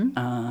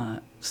 Mm-hmm.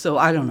 So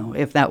I don't know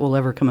if that will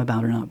ever come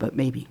about or not, but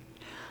maybe.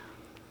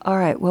 All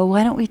right. Well,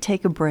 why don't we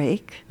take a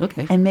break?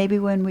 Okay. And maybe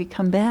when we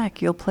come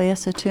back, you'll play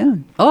us a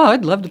tune. Oh,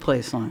 I'd love to play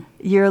a song.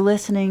 You're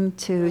listening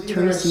to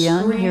Teresa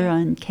Young here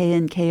on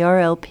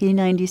KNKRLP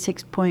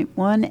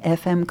 96.1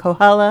 FM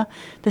Kohala.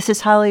 This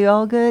is Holly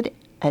Allgood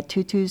at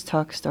Tutu's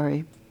Talk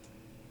Story.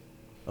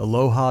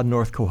 Aloha,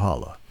 North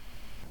Kohala.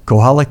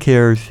 Kohala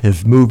Cares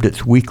has moved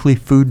its weekly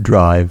food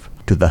drive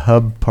to the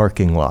Hub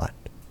parking lot.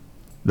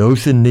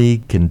 Those in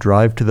need can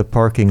drive to the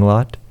parking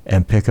lot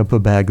and pick up a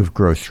bag of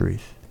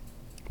groceries.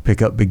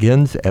 Pickup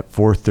begins at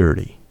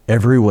 4:30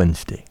 every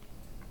Wednesday.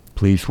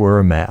 Please wear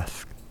a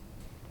mask.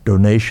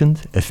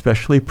 Donations,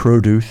 especially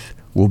produce,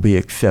 will be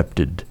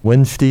accepted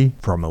Wednesday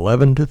from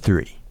 11 to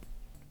 3.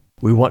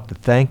 We want to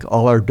thank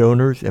all our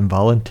donors and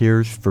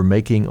volunteers for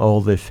making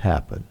all this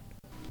happen.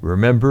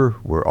 Remember,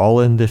 we're all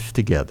in this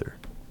together.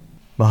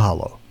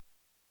 Mahalo.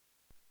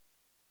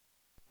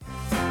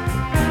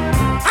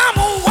 I'm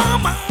a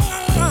woman.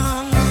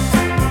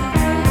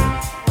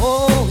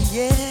 Oh,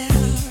 yeah.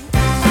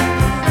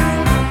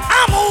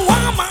 I'm a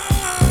woman.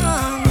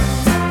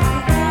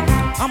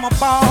 I'm a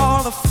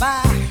ball of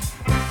fire.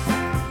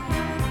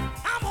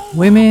 I'm a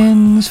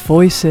Women's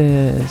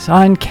Voices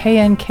on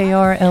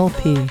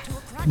KNKR-LP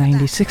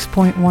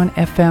 96.1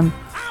 FM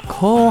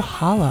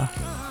Kohala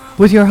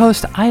with your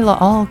host Isla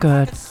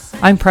Allgood.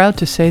 I'm proud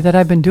to say that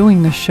I've been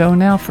doing this show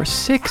now for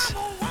 6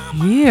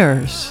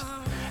 years,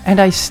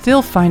 and I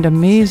still find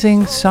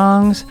amazing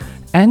songs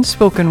and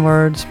spoken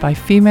words by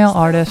female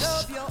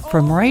artists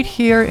from right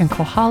here in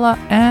Kohala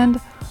and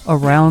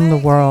around the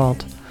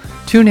world.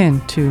 Tune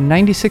in to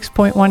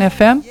 96.1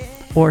 FM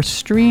or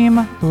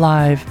stream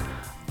live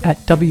at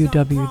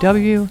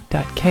www.knkr.org.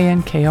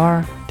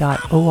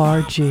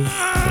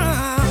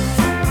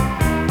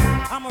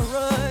 I'm a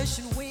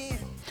Russian wind.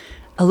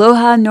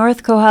 Aloha,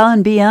 North Kohala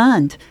and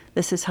beyond.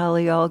 This is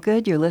Holly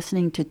Allgood. You're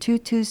listening to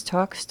Tutu's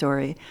Talk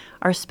Story.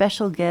 Our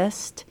special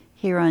guest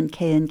here on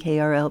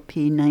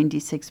KNKR-LP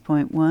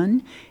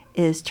 96.1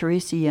 is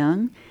Teresa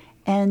Young,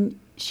 and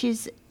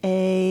she's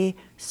a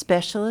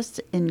specialist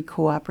in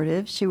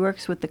cooperatives. She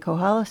works with the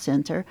Kohala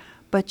Center,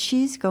 but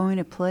she's going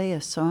to play a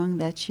song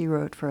that she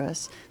wrote for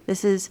us.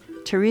 This is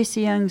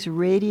Teresa Young's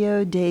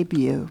radio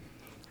debut.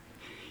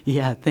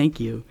 Yeah,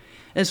 thank you.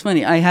 It's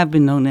funny, I have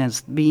been known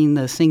as being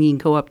the singing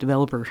co-op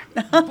developer.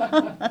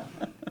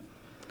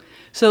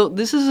 So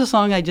this is a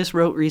song I just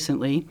wrote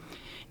recently,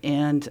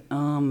 and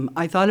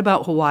I thought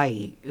about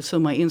Hawaii. So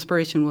my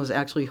inspiration was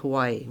actually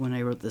Hawaii when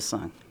I wrote this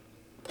song.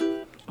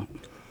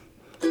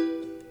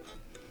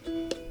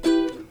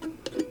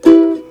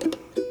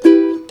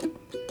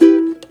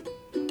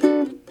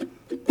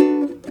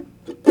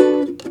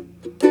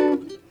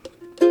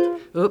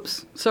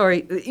 Oops,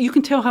 sorry. You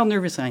can tell how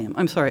nervous I am.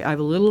 I'm sorry. I have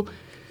a little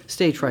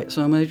stage fright,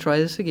 so I'm going to try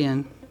this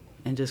again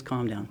and just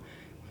calm down.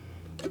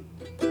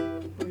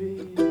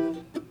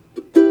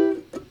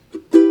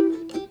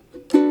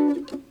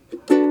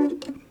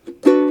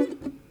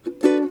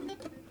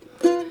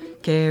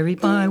 Carried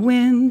by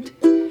wind,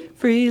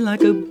 free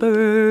like a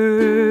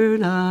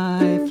bird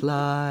I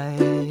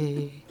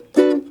fly.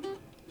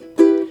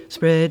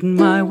 Spreading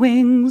my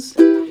wings,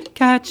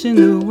 catching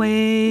a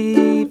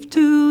wave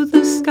to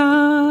the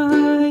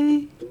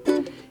sky.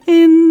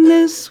 In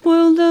this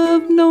world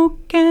of no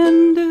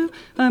can do,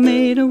 I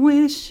made a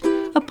wish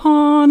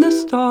upon a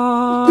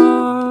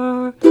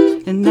star.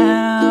 And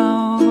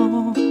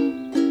now,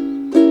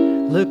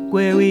 look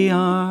where we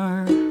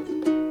are.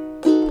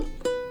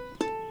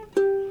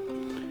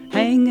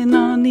 Hanging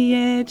on the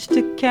edge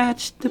to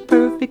catch the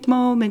perfect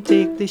moment.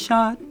 Take the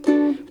shot,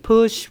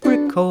 push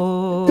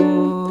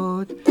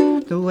record.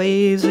 The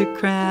waves are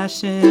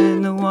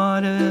crashing, the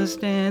water's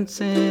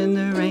dancing,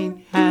 the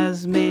rain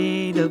has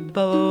made a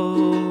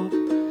boat.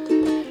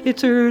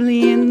 It's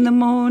early in the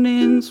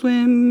morning,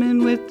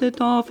 swimming with the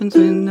dolphins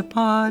in the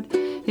pod.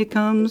 It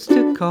comes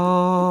to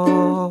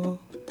call.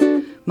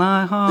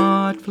 My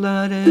heart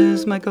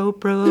flutters, my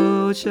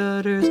GoPro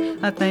shudders.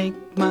 I thank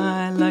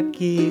my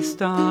lucky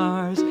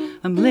stars.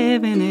 I'm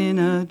living in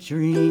a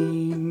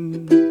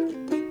dream.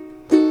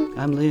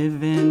 I'm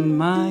living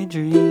my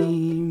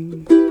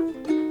dream.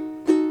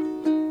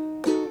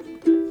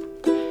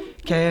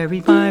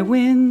 Carried by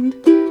wind,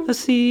 a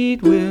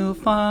seed will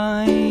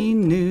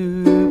find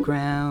new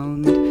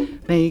ground,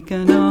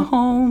 making a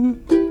home,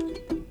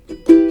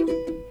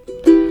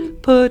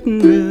 putting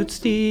roots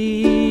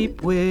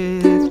deep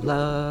with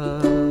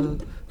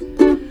love.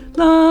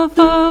 Love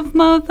of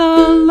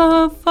mother,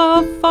 love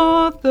of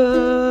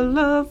father,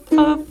 love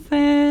of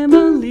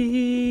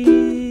family.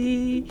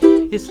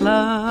 It's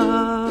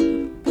love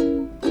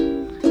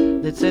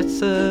that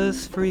sets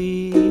us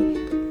free.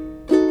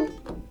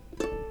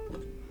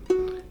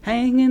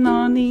 Hanging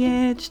on the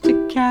edge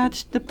to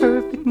catch the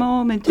perfect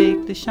moment.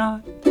 Take the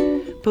shot,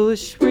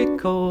 push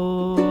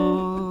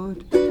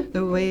record.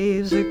 The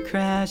waves are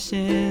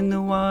crashing,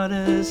 the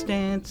water's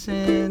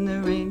dancing, the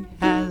rain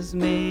has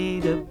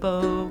made a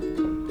boat.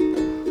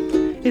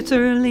 It's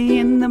early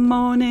in the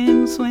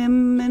morning,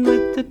 swimming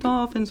with the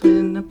dolphins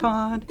in the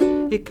pod.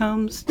 It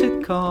comes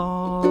to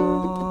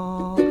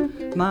call.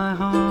 My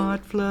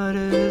heart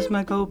flutters,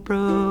 my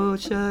GoPro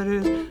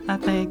shudders. I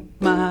thank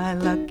my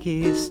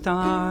lucky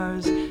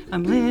stars.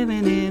 I'm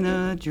living in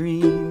a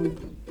dream.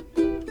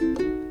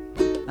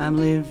 I'm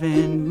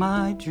living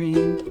my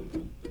dream.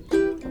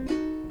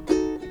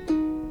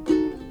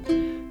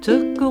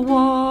 Took a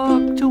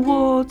walk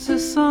towards the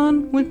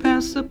sun, went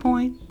past the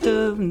point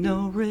of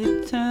no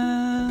return.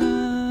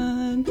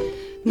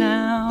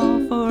 Now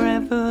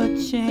forever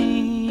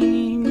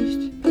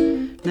changed,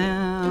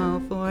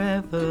 now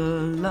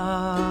forever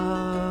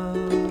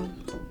loved.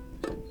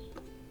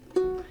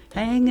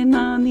 Hanging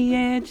on the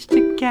edge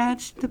to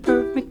catch the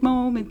perfect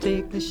moment.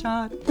 Take the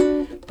shot,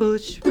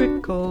 push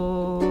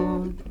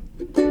record.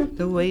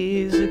 The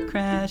waves are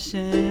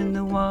crashing,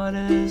 the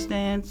water's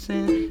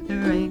dancing, the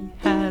rain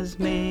has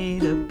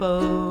made a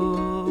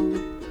boat.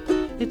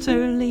 It's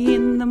early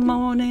in the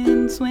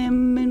morning,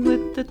 swimming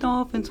with the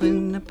dolphins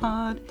in the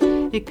pod.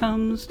 It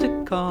comes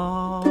to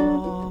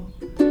call.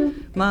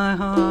 My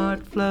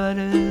heart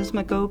flutters,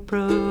 my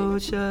GoPro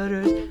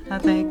shudders. I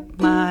thank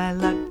my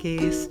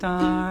lucky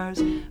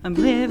stars. I'm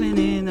living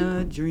in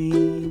a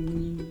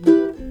dream.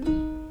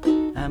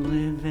 I'm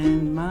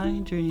living my I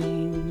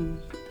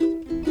dream.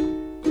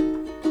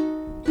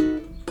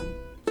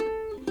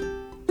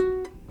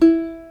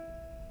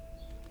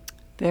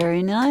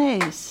 Very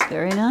nice.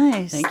 Very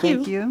nice. Thank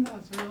Thank you. you.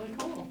 That's really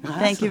cool.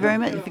 Thank you very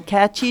much.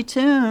 Catchy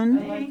tune.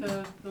 I like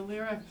the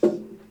lyrics.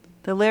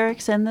 The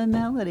lyrics and the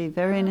melody.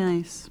 Very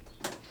nice.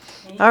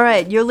 All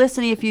right, you're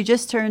listening. If you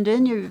just turned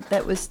in,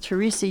 that was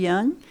Teresa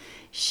Young.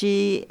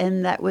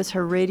 And that was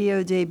her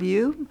radio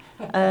debut,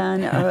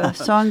 and a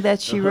song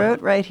that she wrote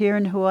right here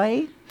in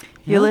Hawaii.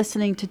 You're Yeah.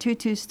 listening to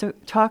Tutu's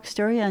Talk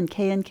Story on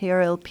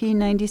KNKRLP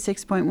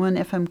 96.1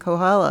 FM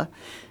Kohala.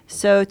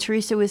 So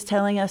Teresa was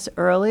telling us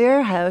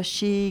earlier how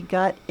she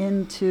got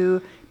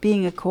into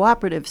being a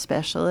cooperative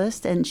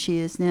specialist, and she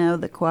is now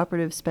the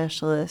cooperative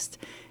specialist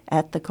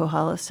at the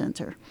Kohala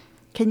Center.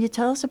 Can you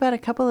tell us about a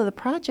couple of the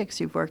projects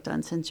you've worked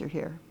on since you're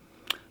here?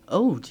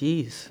 Oh,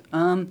 geez.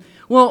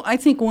 Well, I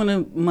think one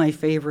of my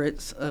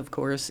favorites, of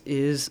course,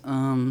 is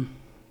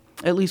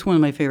at least one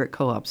of my favorite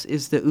co-ops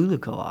is the Ulu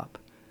Co-op.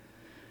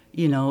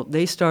 You know,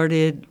 they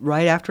started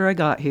right after I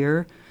got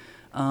here.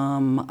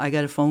 I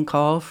got a phone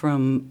call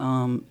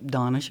from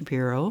Donna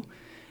Shapiro,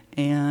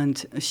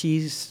 and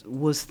she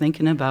was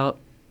thinking about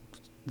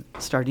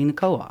starting a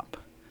co-op.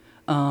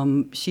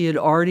 She had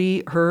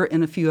already, her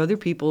and a few other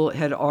people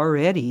had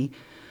already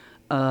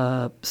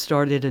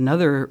started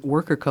another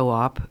worker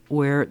co-op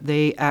where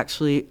they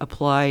actually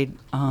applied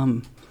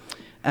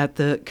at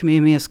the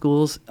Kamehameha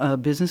Schools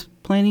business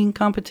planning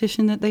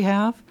competition that they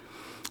have.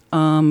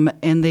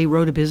 And they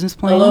wrote a business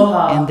plan,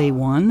 and they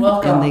won,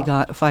 and they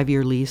got a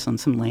 5-year lease on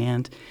some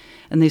land.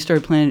 And they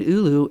started planning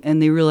Ulu,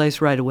 and they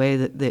realized right away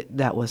that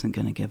that wasn't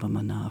going to give them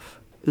enough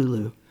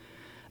Ulu.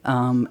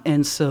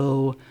 And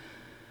so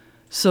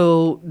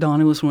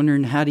Donna was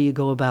wondering, how do you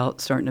go about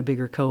starting a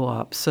bigger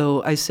co-op?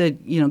 So I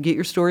said, get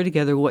your story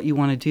together, what you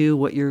want to do,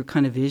 what your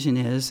kind of vision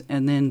is,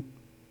 and then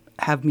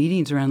have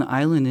meetings around the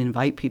island and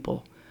invite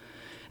people.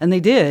 And they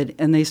did,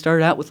 and they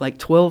started out with like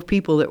 12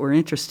 people that were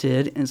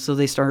interested, and so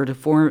they started to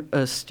form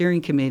a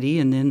steering committee,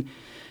 and then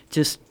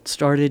just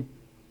started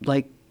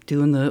like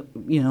doing the,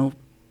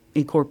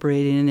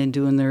 incorporating and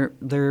doing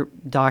their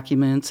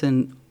documents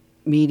and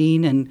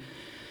meeting,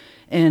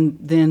 and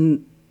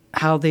then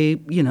how they,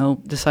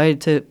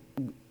 decided to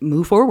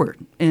move forward.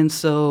 And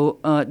so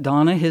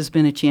Donna has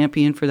been a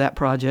champion for that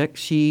project.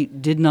 She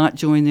did not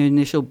join the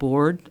initial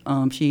board.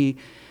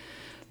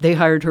 They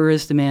hired her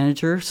as the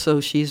manager, so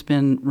she's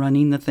been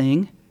running the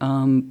thing.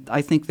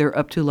 I think they're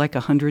up to like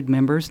 100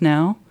 members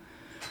now.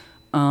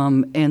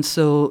 And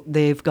so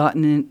they've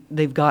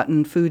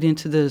gotten food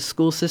into the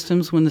school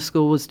systems when the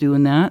school was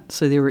doing that,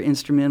 so they were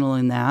instrumental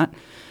in that.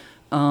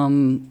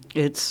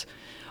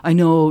 I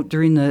know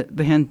during the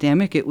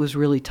pandemic it was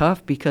really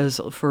tough because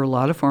for a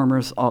lot of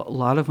farmers, a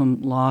lot of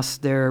them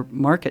lost their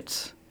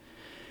markets.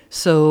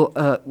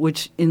 So,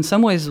 which in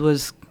some ways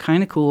was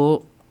kind of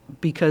cool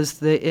because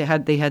they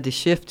had to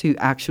shift to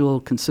actual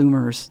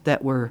consumers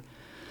that were.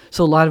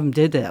 So a lot of them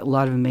did that. A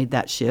lot of them made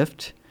that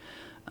shift.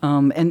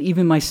 And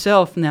even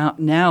myself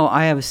now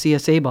I have a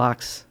CSA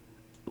box,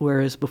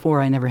 whereas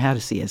before I never had a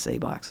CSA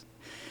box.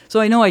 So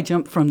I know I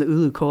jumped from the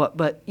Ulu Co-op,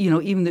 but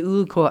even the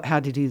Ulu Co-op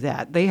had to do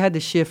that. They had to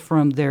shift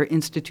from their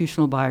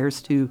institutional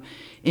buyers to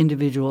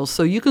individuals.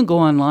 So you can go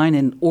online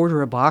and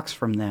order a box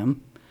from them,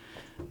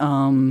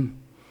 and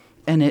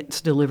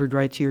it's delivered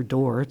right to your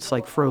door. It's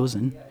like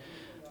frozen,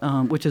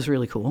 which is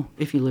really cool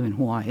if you live in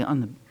Hawaii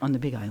on the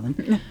Big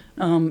Island.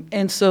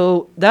 And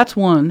so that's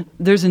one.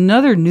 There's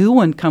another new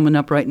one coming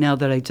up right now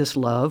that I just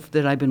love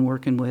that I've been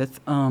working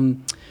with.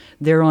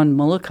 They're on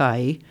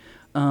Molokai,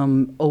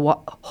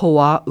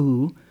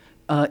 Oahu.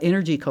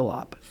 Energy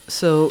co-op.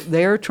 So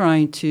they're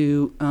trying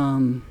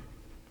to,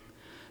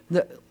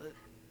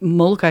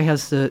 Molokai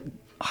has the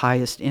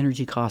highest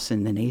energy costs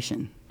in the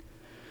nation.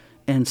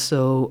 And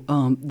so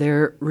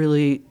they're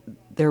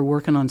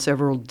working on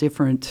several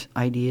different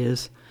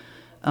ideas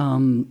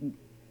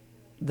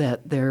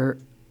that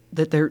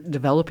they're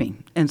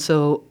developing. And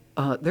so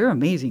they're an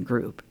amazing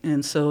group.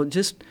 And so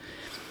just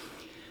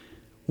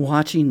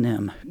watching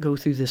them go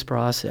through this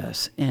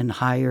process and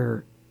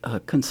hire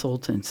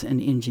consultants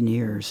and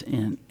engineers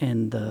and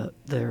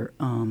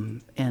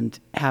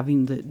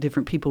having the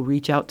different people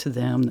reach out to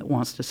them that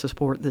wants to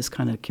support this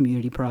kind of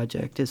community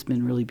project has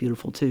been really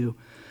beautiful too.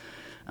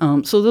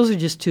 So those are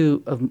just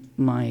two of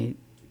my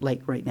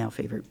right now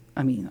favorite.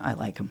 I mean, I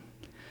like them.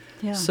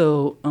 Yeah.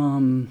 So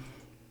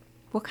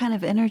what kind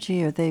of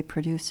energy are they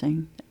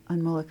producing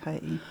on Molokai?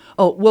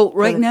 Oh well,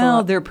 right the now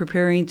co-op? they're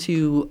preparing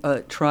to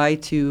try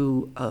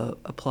to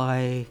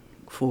apply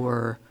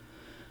for.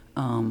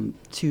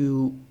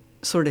 To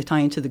sort of tie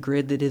into the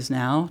grid that is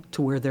now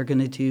to where they're going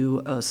to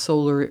do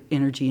solar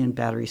energy and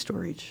battery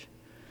storage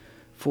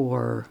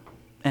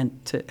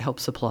and to help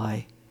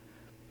supply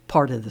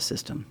part of the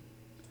system.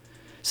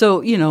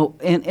 So,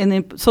 and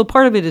then, so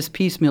part of it is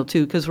piecemeal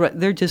too, because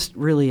they're just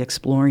really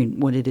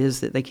exploring what it is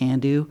that they can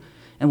do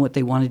and what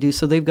they want to do.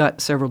 So they've got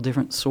several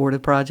different sort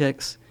of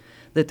projects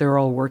that they're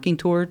all working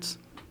towards,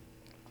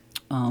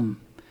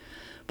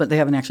 but they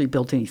haven't actually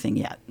built anything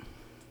yet.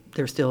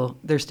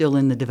 they're still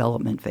in the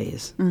development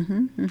phase.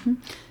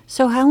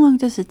 So how long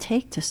does it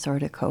take to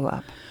start a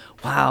co-op?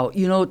 Wow,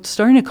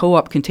 starting a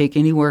co-op can take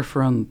anywhere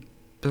from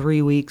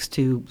 3 weeks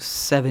to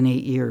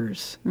 7-8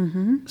 years.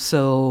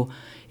 So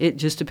it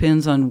just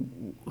depends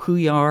on who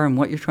you are and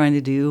what you're trying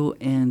to do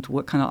and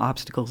what kind of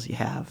obstacles you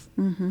have.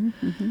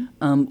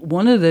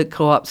 One of the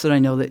co-ops that I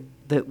know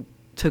that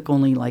took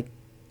only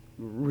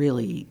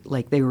really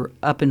they were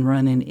up and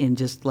running in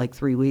just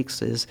 3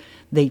 weeks is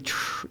they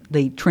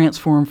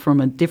transformed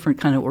from a different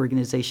kind of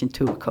organization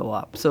to a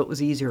co-op, so it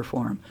was easier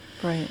for them.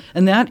 Right.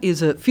 And that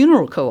is a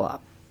funeral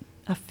co-op.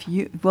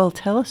 Well,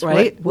 tell us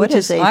Right, what which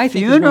is a I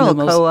think is one of funeral the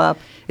most- co-op?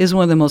 Is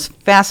one of the most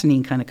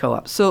fascinating kind of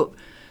co-ops. So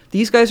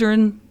these guys are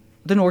in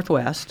the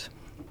Northwest,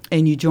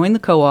 and you join the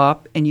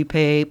co-op and you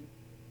pay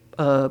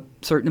a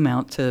certain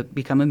amount to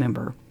become a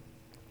member.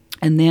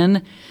 And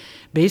then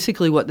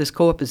basically what this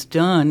co-op has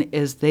done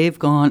is they've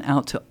gone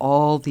out to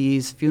all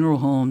these funeral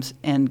homes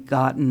and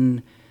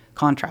gotten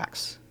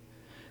contracts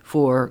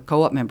for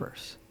co-op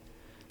members.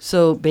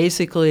 So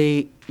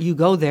basically you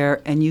go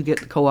there and you get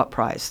the co-op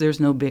price. There's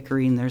no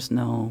bickering, there's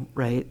no,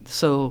 right?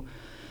 So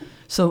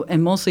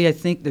and mostly I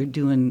think they're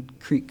doing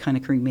kind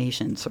of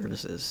cremation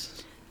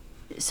services.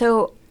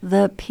 So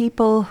the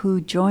people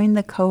who join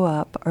the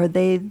co-op, are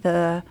they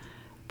the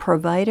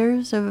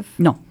providers of?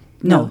 No,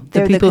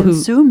 they're the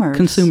consumers.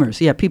 Consumers,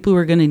 yeah. People who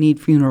are going to need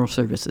funeral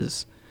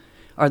services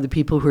are the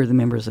people who are the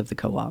members of the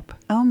co-op.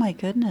 Oh, my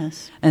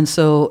goodness. And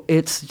so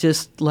it's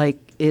just my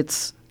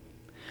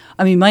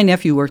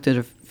nephew worked at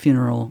a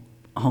funeral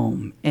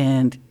home,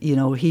 and,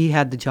 he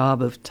had the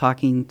job of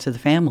talking to the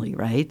family,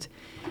 right?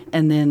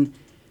 And then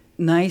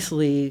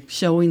nicely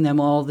showing them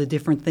all the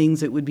different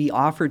things that would be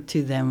offered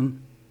to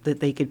them that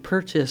they could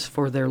purchase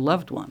for their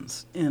loved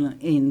ones.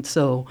 And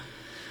so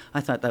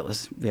I thought that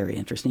was very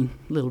interesting.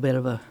 A little bit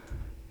of a,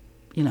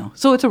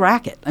 so it's a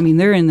racket. I mean,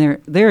 they're in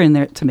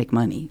there to make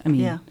money.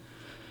 Yeah.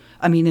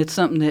 It's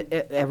something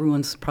that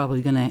everyone's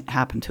probably going to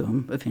happen to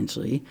them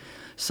eventually.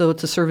 So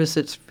it's a service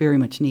that's very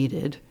much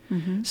needed.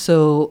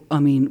 So,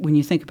 when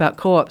you think about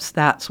co-ops,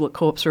 that's what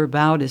co-ops are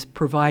about, is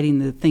providing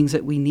the things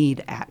that we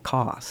need at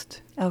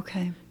cost.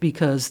 Okay.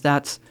 Because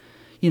that's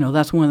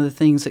one of the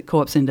things that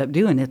co-ops end up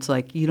doing. It's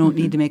you don't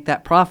need to make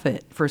that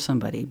profit for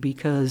somebody,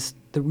 because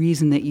the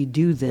reason that you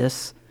do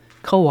this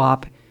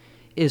co-op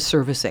is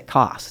service at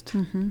cost.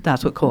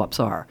 That's what co-ops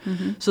are.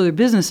 So they're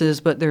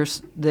businesses, but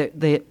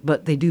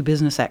they do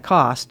business at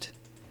cost,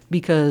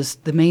 because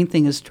the main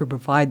thing is to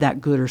provide that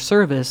good or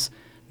service,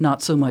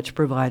 not so much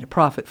provide a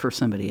profit for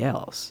somebody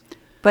else.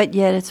 But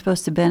yet it's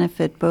supposed to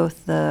benefit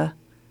both the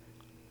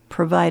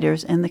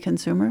providers and the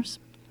consumers?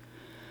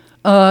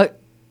 Well,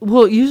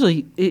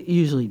 it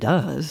usually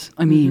does.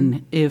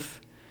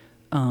 If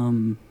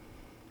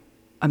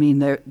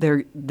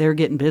they're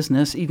getting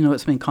business, even though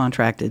it's been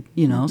contracted,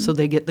 so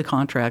they get the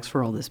contracts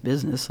for all this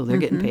business, so they're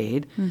getting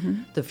paid.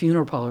 The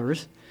funeral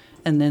parlors,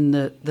 and then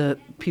the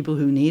people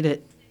who need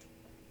it,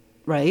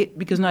 right?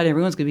 Because not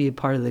everyone's going to be a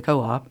part of the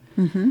co-op.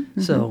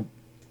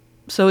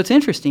 So it's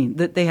interesting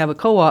that they have a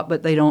co-op,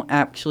 but they don't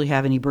actually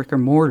have any brick or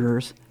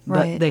mortars,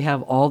 Right. but they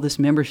have all this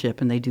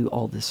membership and they do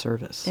all this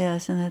service.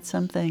 Yes, and that's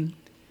something.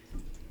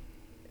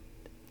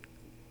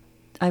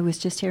 I was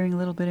just hearing a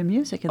little bit of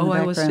music in the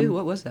background. I was too.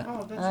 What was that?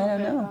 Oh, that's I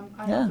don't okay. know.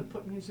 I Yeah. have to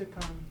put music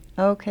on.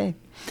 Okay.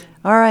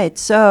 All right.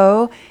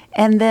 So,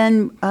 and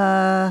then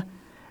I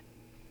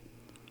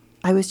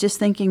was just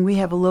thinking we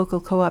have a local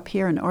co-op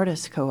here, an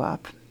artist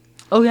co-op.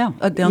 Oh, yeah,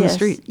 down the Yes,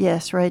 street.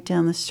 Yes, right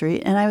down the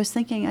street. And I was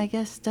thinking, I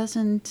guess,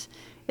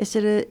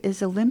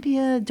 is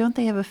Olympia, don't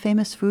they have a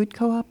famous food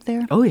co-op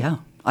there? Oh, yeah.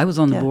 I was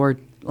on the Yeah. board.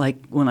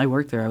 When I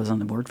worked there, I was on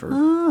the board for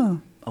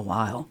Oh. a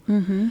while.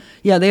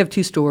 Yeah, they have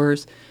 2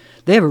 stores.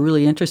 They have a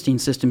really interesting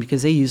system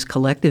because they use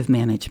collective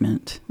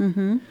management.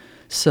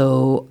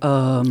 So,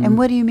 And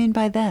what do you mean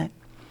by that?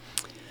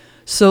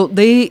 so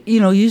they,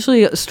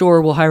 usually a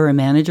store will hire a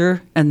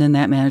manager, and then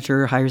that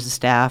manager hires the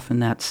staff,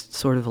 and that's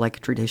sort of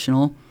like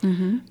traditional.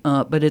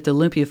 But at the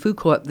Olympia Food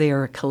Co-op, they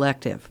are a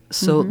collective.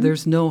 So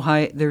there's no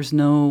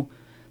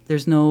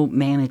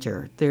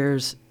manager.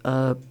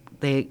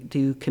 They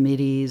do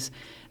committees,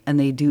 and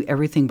they do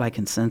everything by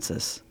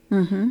consensus,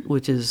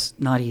 which is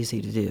not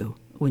easy to do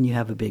when you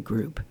have a big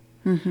group.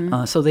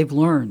 So they've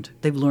learned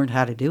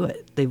how to do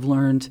it. They've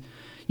learned,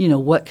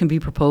 what can be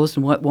proposed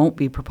and what won't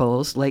be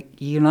proposed.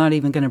 You're not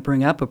even going to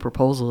bring up a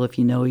proposal if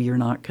you know you're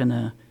not going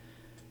to,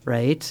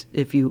 right?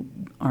 If you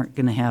aren't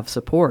going to have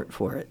support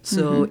for it.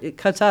 So it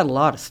cuts out a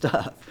lot of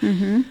stuff.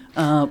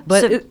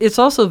 But So- it's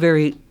also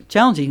very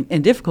challenging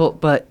and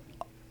difficult, but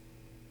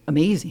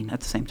amazing at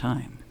the same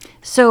time.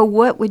 So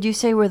what would you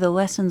say were the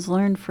lessons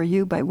learned for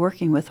you by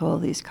working with all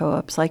these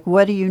co-ops?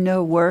 What do you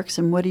know works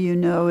and what do you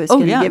know is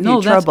going to give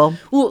you trouble?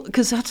 Well,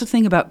 because that's the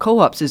thing about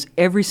co-ops is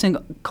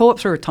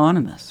co-ops are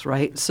autonomous,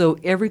 right? So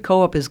every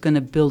co-op is going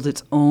to build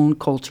its own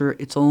culture,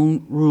 its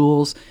own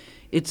rules.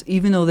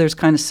 Even though there's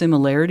kind of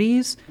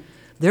similarities,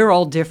 they're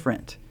all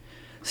different.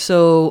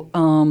 So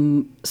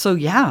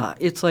yeah,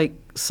 it's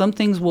some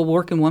things will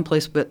work in one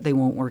place, but they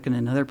won't work in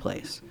another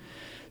place.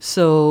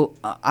 So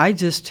I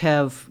just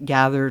have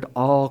gathered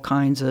all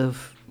kinds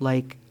of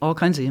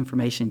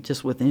information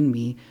just within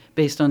me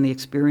based on the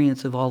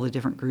experience of all the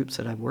different groups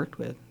that I've worked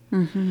with.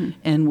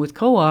 And with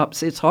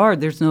co-ops, it's hard.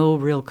 There's no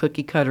real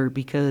cookie cutter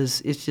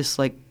because it's just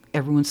like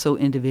everyone's so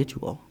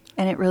individual.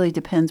 And it really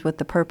depends what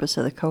the purpose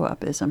of the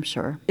co-op is, I'm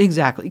sure.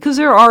 Exactly, because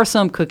there are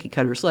some cookie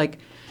cutters. Like,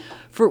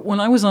 for when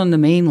I was on the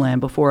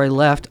mainland before I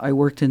left, I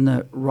worked in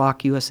the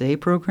Rock USA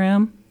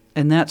program,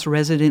 and that's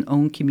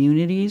resident-owned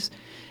communities.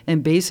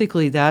 And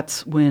basically,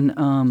 that's when,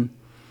 on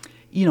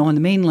the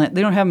mainland,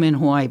 they don't have them in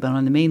Hawaii, but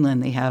on the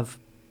mainland they have,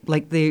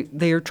 like,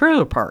 they are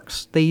trailer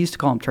parks. They used to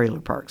call them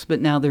trailer parks,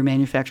 but now they're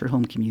manufactured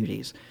home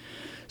communities.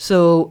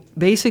 So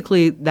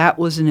basically, that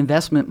was an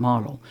investment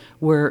model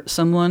where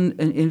an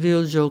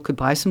individual could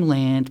buy some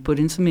land, put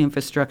in some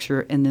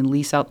infrastructure, and then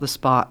lease out the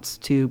spots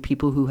to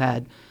people who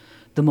had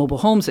the mobile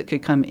homes that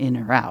could come in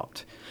or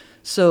out.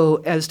 So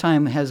as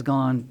time has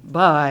gone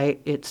by,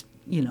 it's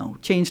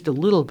changed a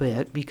little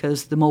bit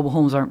because the mobile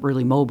homes aren't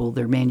really mobile.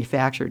 They're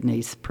manufactured and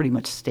they pretty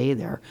much stay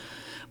there.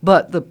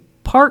 But the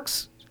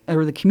parks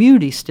or the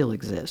communities still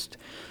exist.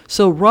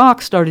 So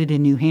Rock started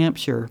in New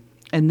Hampshire,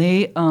 and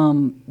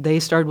they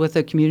started with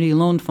a community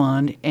loan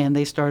fund, and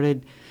they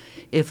started,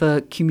 if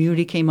a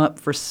community came up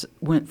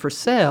went for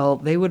sale,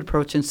 they would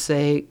approach and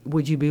say,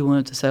 would you be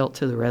willing to sell it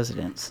to the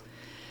residents?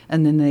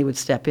 And then they would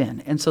step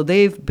in. And so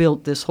they've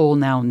built this whole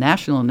now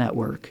national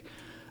network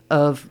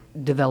of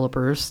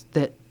developers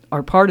that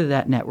are part of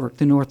that network.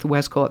 The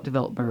Northwest Co-op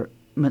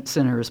Development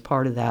Center is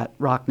part of that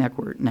Rock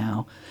network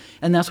now.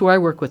 And that's where I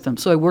work with them.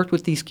 So I worked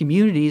with these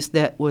communities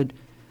that would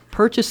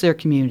purchase their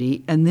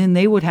community, and then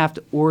they would have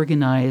to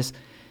organize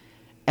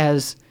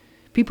as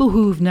people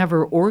who've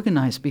never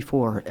organized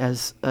before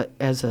as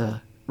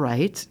a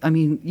right. I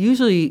mean,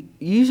 usually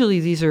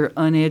these are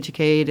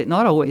uneducated,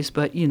 not always,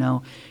 but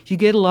you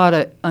get a lot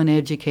of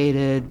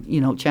uneducated,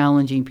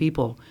 challenging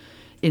people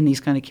in these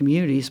kind of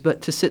communities.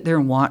 But to sit there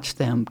and watch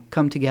them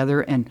come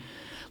together, and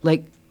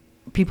like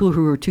people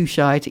who are too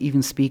shy to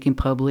even speak in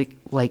public,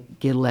 like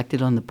get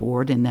elected on the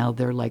board, and now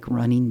they're like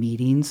running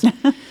meetings.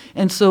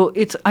 And so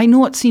I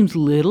know it seems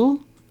little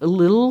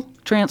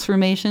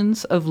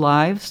transformations of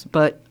lives,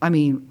 but I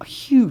mean, a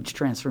huge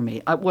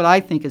transformation. What I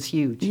think is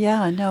huge.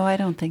 Yeah, no, I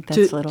don't think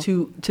that's little.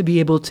 To be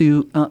able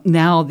to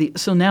now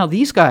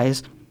these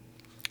guys,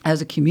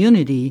 as a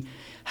community,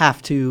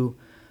 have to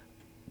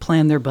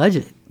plan their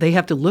budget. They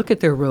have to look at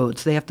their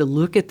roads. They have to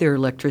look at their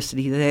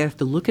electricity. They have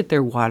to look at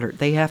their water.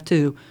 They have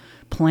to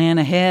plan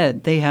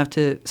ahead. They have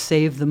to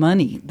save the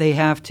money. They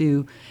have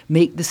to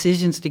make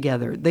decisions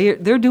together.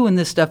 They're doing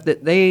this stuff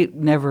that they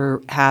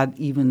never had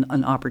even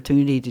an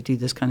opportunity to do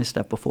this kind of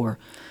stuff before.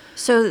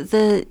 So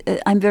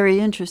I'm very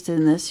interested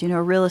in this,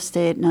 real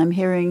estate, and I'm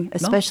hearing,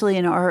 especially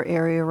in our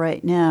area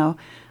right now,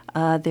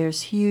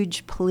 there's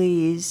huge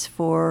pleas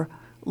for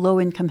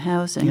low-income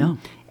housing. Yeah.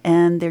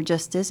 And there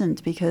just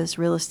isn't, because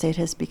real estate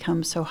has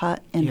become so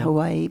hot in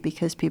Hawaii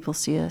because people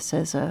see us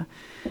as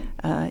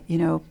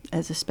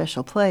as a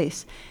special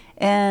place.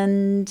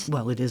 And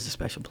well, it is a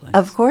special place.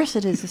 Of course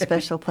it is a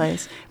special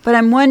place. But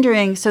I'm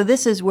wondering, so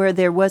this is where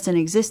there was an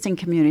existing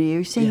community. Are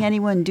you seeing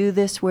anyone do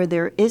this where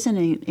there isn't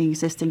an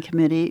existing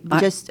community,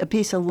 just a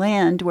piece of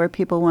land where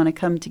people want to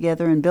come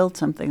together and build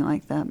something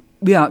like that?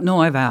 Yeah,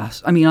 no, I've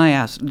asked. I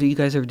asked, do you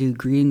guys ever do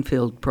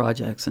greenfield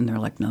projects? And they're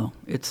like, no.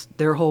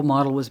 Their whole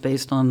model was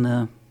based on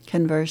the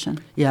conversion.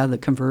 Yeah, the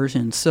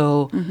conversion.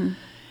 So,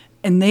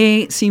 and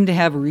they seem to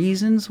have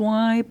reasons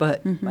why,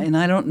 but and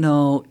I don't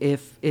know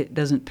if it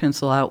doesn't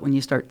pencil out when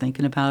you start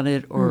thinking about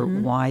it or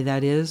why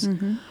that is.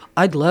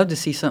 I'd love to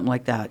see something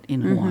like that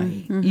in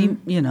Hawaii,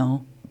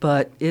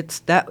 but it's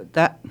that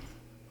that's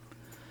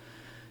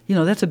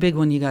a big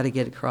one you got to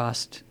get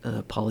across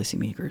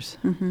policymakers.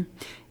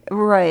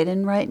 Right,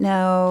 and right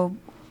now,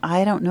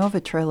 I don't know of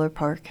a trailer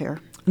park here.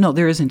 No,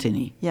 there isn't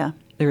any. Yeah.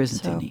 There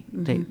isn't any.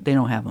 They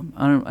don't have them.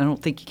 I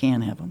don't think you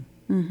can have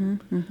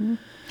them.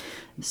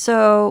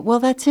 So, well,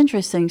 that's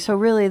interesting. So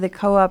really the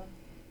co-op,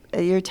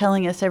 you're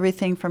telling us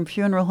everything from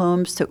funeral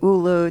homes to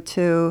Ulu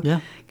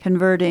to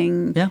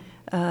converting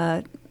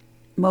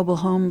mobile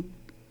home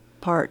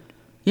park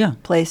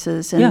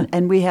places.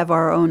 And we have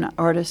our own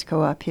artist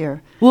co-op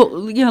here. Well,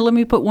 let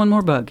me put one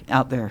more bug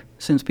out there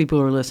since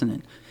people are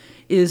listening.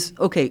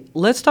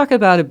 Let's talk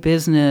about a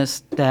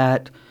business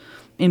that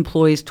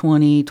employs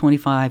 20,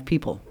 25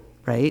 people.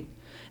 Right,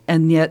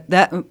 and yet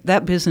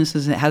that business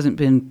hasn't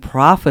been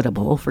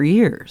profitable for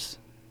years,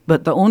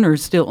 but the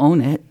owners still own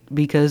it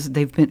because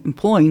they've been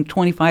employing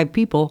 25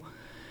 people,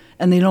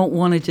 and they don't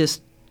want to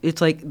just.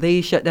 It's like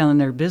they shut down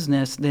their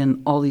business,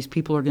 then all these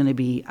people are going to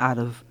be out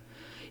of,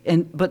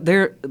 but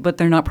they're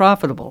not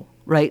profitable,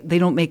 right? They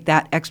don't make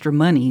that extra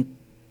money,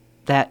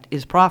 that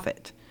is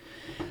profit.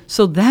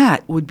 So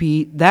that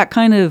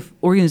kind of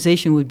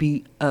organization would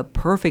be a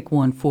perfect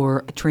one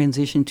for a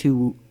transition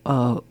to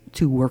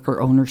worker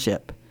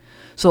ownership.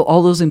 So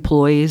all those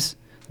employees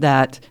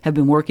that have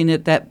been working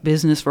at that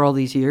business for all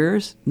these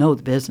years know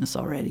the business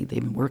already.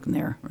 They've been working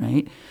there,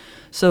 right?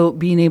 So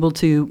being able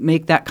to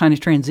make that kind of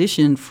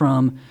transition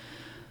from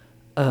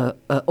a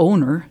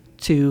owner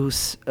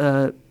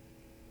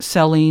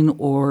selling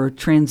or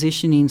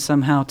transitioning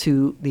somehow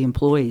to the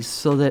employees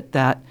so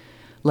that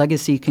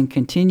legacy can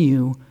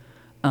continue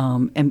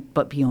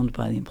but be owned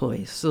by the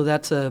employees. So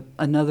that's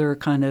another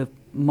kind of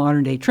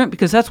modern day trend,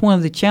 because that's one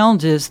of the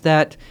challenges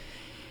that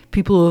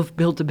people who have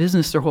built a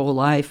business their whole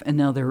life and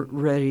now they're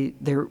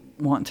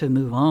wanting to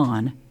move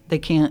on. They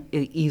can't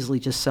easily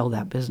just sell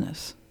that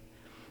business.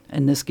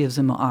 And this gives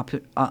them an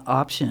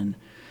option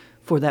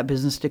for that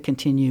business to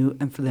continue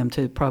and for them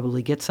to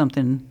probably get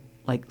something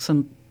like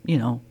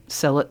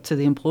sell it to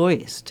the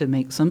employees to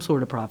make some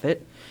sort of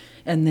profit,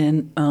 and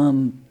then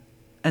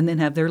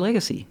have their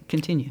legacy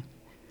continue.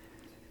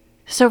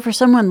 So for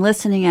someone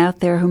listening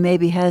out there who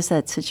maybe has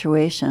that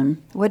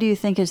situation, what do you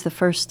think is the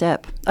first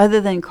step? Other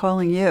than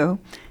calling you,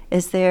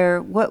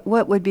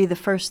 what would be the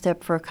first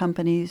step for a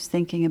company who's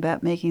thinking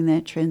about making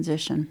that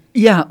transition?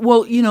 Yeah,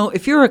 well,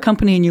 if you're a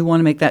company and you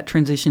want to make that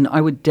transition, I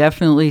would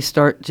definitely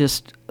start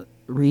just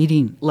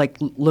reading, like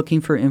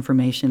looking for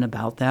information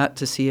about that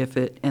to see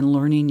and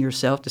learning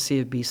yourself to see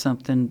if it'd be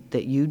something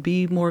that you'd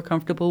be more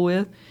comfortable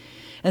with,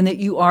 and that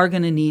you are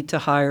going to need to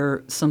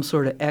hire some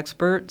sort of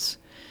experts.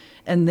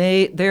 And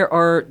there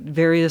are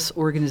various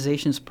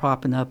organizations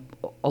popping up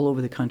all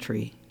over the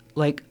country.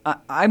 Like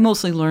I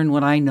mostly learned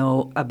what I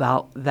know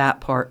about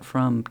that part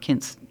from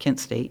Kent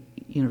State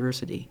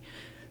University.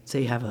 So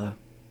you have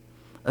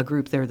a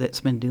group there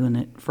that's been doing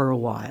it for a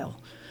while.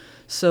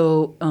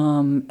 So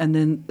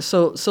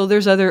so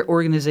there's other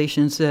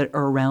organizations that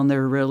are around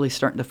there really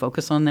starting to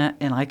focus on that,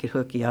 and I could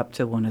hook you up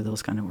to one of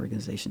those kind of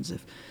organizations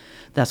if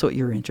that's what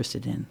you're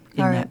interested in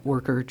All right. that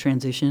worker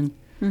transition.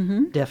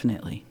 Mm-hmm.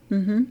 Definitely.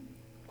 Mm-hmm.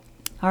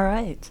 All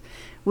right.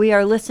 We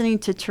are listening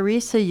to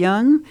Teresa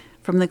Young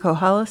from the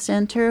Kohala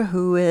Center,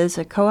 who is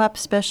a co-op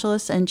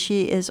specialist, and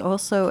she is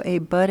also a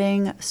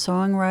budding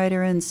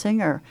songwriter and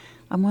singer.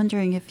 I'm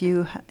wondering if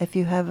you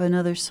have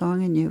another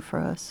song in you for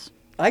us.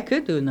 I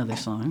could do another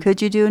song.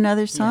 Could you do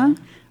another song?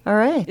 Yeah. All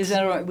right. Is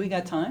that all right? We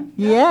got time?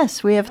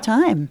 Yes, we have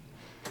time.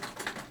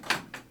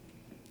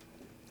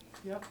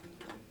 Yep.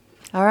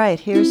 All right,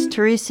 here's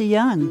Teresa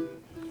Young.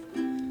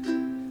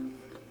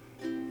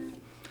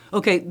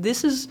 Okay,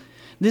 this is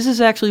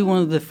actually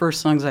one of the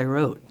first songs I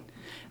wrote,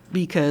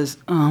 because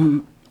I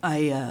don't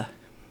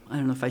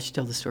know if I should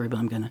tell the story, but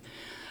I'm gonna.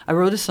 I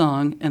wrote a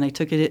song and I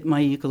took it my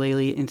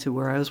ukulele into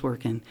where I was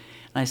working,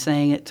 and I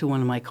sang it to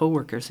one of my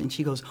coworkers, and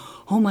she goes,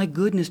 "Oh my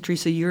goodness,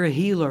 Teresa, you're a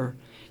healer.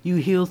 You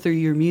heal through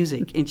your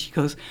music." And she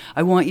goes,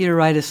 "I want you to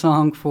write a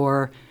song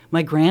for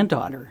my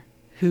granddaughter,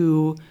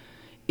 who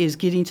is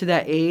getting to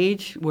that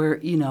age where,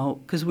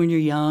 because when you're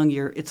young,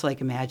 it's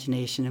like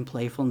imagination and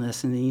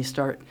playfulness, and then you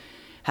start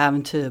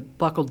having to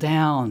buckle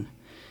down,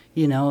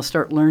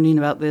 start learning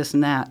about this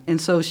and that."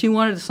 And so she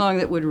wanted a song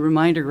that would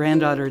remind her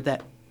granddaughter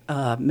that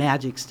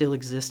magic still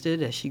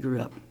existed as she grew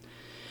up.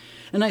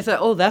 And I thought,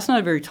 oh, that's not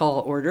a very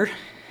tall order.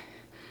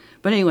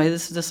 But anyway,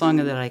 this is the song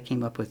that I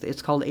came up with.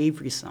 It's called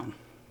Avery's Song.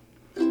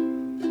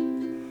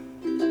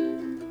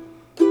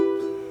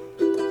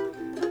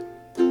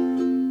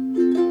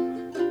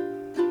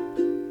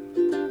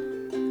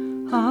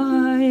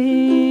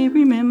 I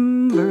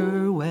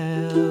remember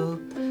well,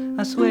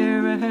 I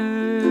swear I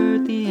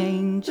heard the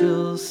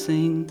angels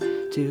sing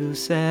to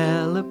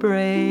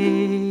celebrate,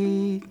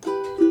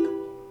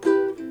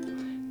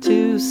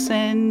 to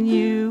send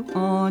you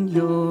on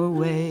your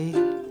way.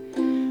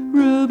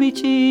 Ruby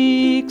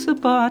cheeks, a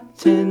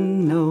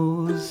button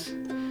nose,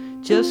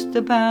 just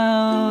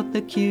about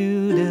the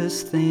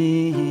cutest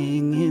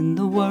thing in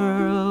the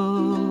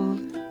world.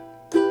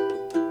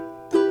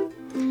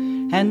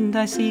 And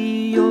I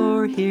see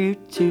you're here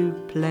to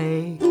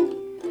play.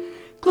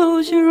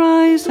 Close your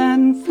eyes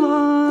and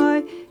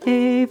fly,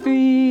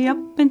 Avery,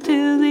 up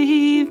into the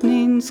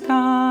evening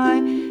sky,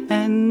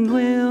 and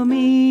we'll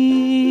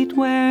meet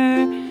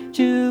where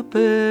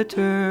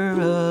Jupiter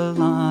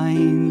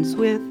aligns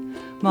with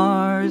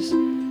Mars,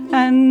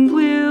 and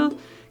we'll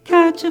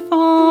catch a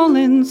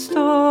falling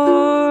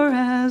star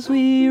as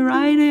we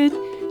ride it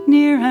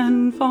near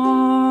and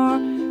far,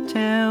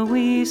 till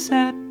we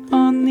set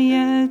on the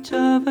edge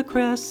of a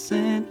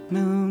crescent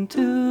moon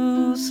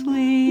to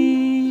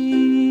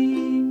sleep.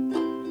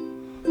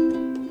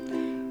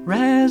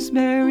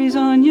 Raspberries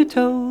on your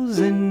toes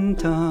and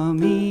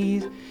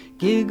tummies,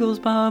 giggles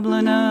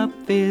bubbling up,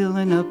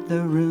 filling up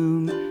the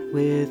room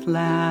with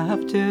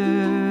laughter.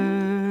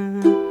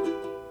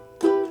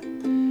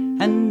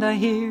 And I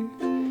hear,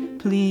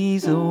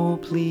 please, oh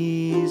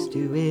please,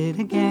 do it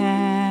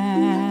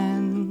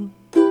again.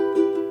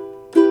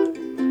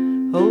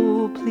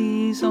 Oh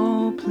please,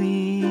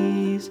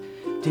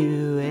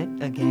 do it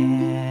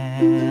again.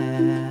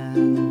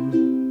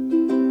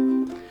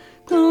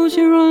 Close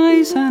your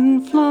eyes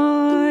and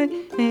fly,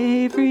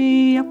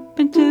 Avery, up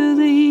into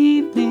the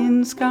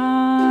evening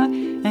sky,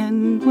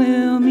 and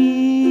we'll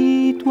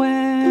meet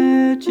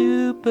where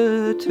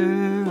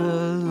Jupiter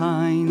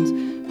aligns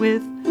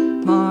with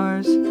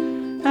Mars,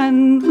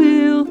 and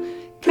we'll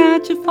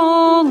catch a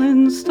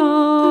falling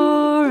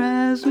star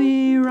as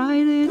we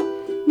ride it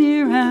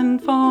near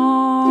and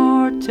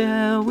far,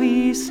 till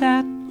we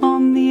set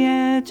on the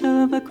edge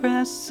of a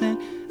crescent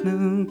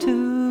moon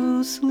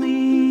to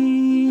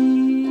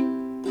sleep.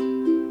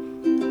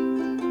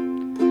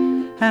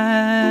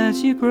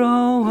 As you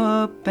grow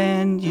up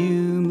and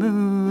you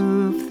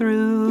move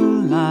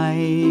through life,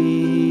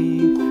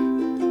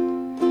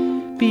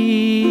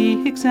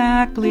 be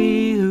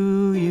exactly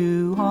who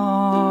you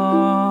are.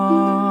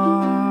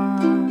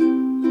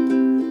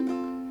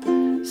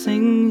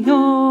 Sing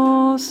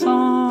your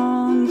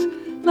songs,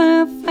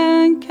 laugh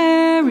and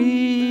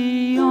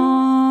carry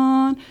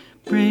on.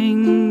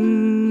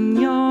 Bring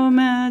your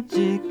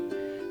magic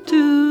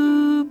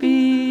to be.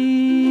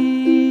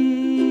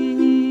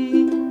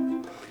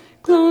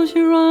 Close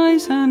your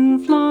eyes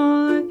and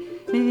fly,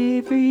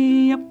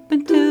 every up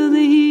into the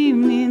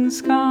evening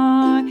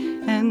sky,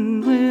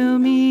 and we'll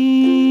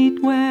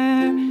meet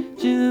where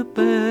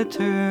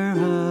Jupiter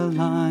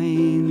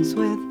aligns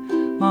with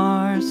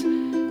Mars,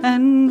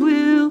 and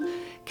we'll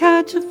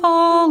catch a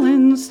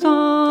falling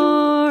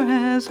star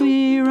as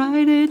we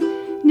ride it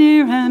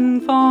near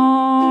and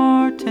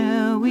far,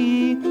 till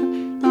we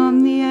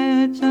on the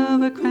edge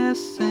of a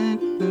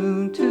crescent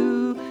moon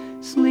to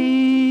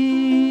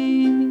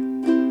sleep.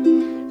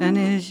 And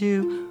as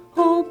you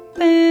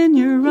open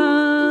your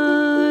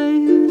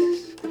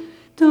eyes,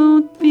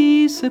 don't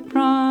be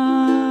surprised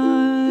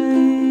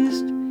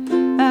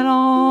at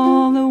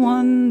all the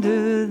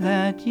wonder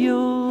that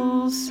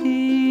you'll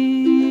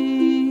see.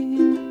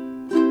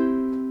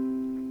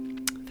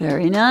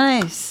 Very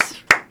nice.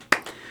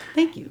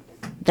 Thank you.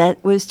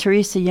 That was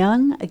Teresa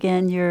Young.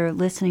 Again, you're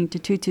listening to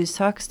Tutu's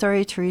Talk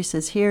Story.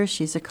 Teresa's here.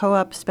 She's a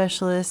co-op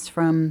specialist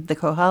from the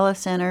Kohala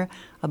Center,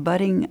 a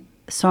budding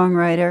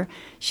songwriter.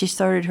 She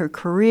started her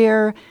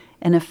career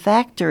in a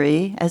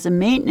factory as a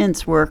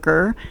maintenance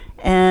worker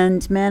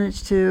and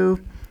managed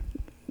to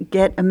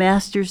get a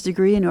master's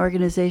degree in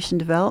organization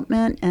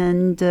development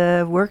and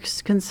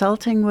works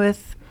consulting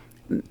with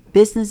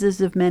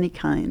businesses of many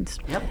kinds.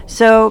 Yep.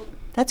 So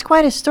that's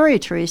quite a story,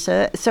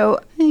 Teresa. So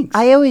Thanks.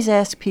 I always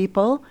ask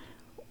people,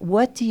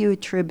 what do you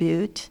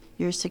attribute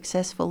your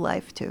successful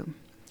life to?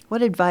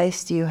 What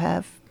advice do you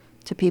have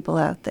to people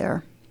out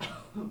there?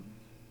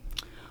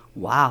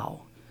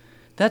 Wow,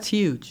 that's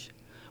huge.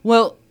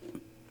 Well,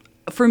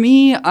 for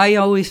me, I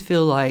always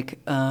feel like,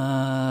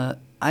 I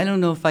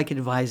don't know if I could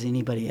advise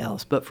anybody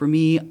else, but for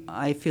me,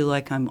 I feel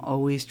like I'm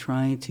always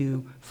trying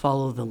to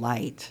follow the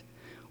light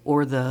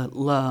or the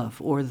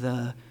love or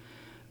the,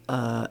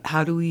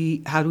 how do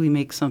we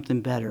make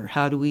something better?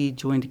 How do we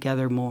join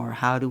together more?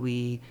 How do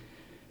we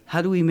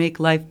make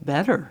life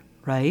better,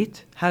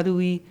 right? How do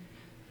we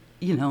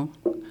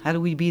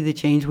be the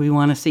change we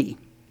want to see,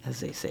 as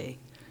they say?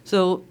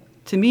 So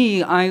to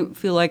me, I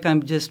feel like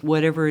I'm just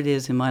whatever it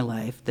is in my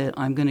life that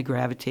I'm going to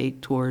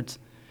gravitate towards.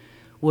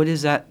 What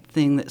is that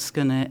thing that's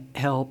going to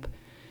help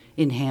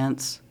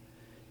enhance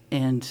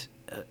and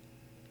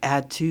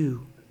add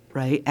to,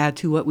 right? Add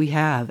to what we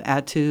have,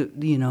 add to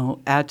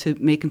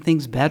making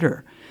things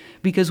better.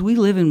 Because we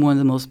live in one of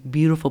the most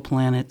beautiful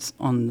planets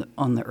on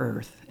the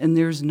earth, and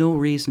there's no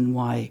reason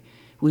why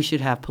we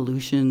should have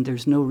pollution.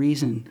 There's no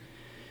reason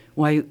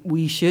why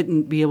we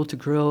shouldn't be able to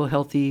grow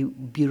healthy,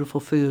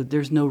 beautiful food.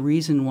 There's no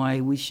reason why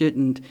we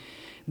shouldn't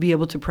be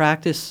able to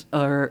practice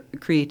our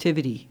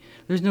creativity.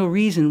 There's no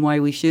reason why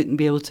we shouldn't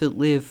be able to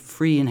live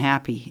free and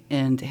happy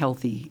and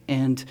healthy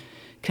and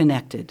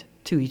connected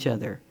to each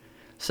other.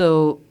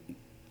 So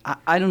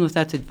I don't know if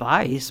that's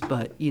advice,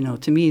 but,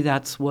 to me,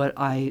 that's what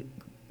I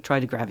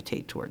try to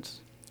gravitate towards.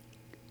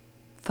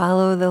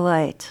 Follow the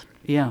light.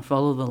 Yeah,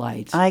 follow the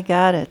light. I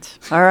got it.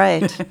 All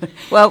right.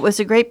 Well, it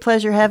was a great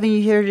pleasure having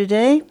you here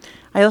today.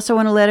 I also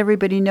want to let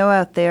everybody know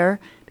out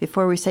there,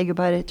 before we say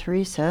goodbye to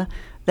Teresa,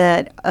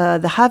 that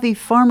the Javi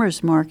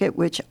Farmers Market,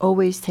 which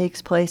always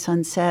takes place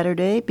on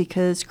Saturday,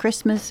 because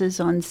Christmas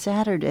is on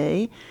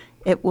Saturday,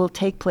 it will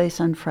take place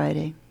on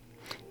Friday.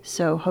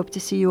 So hope to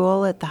see you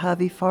all at the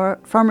Javi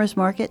Farmers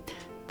Market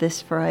this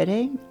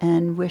Friday,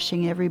 and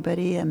wishing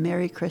everybody a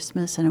Merry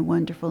Christmas and a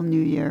wonderful New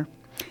Year.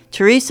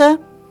 Teresa,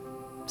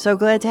 so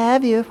glad to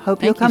have you.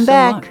 Hope you'll come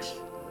back. Much.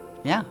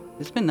 Yeah,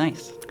 it's been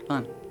nice.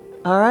 Fun.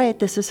 All right,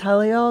 this is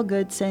Holly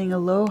Allgood saying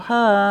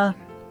aloha.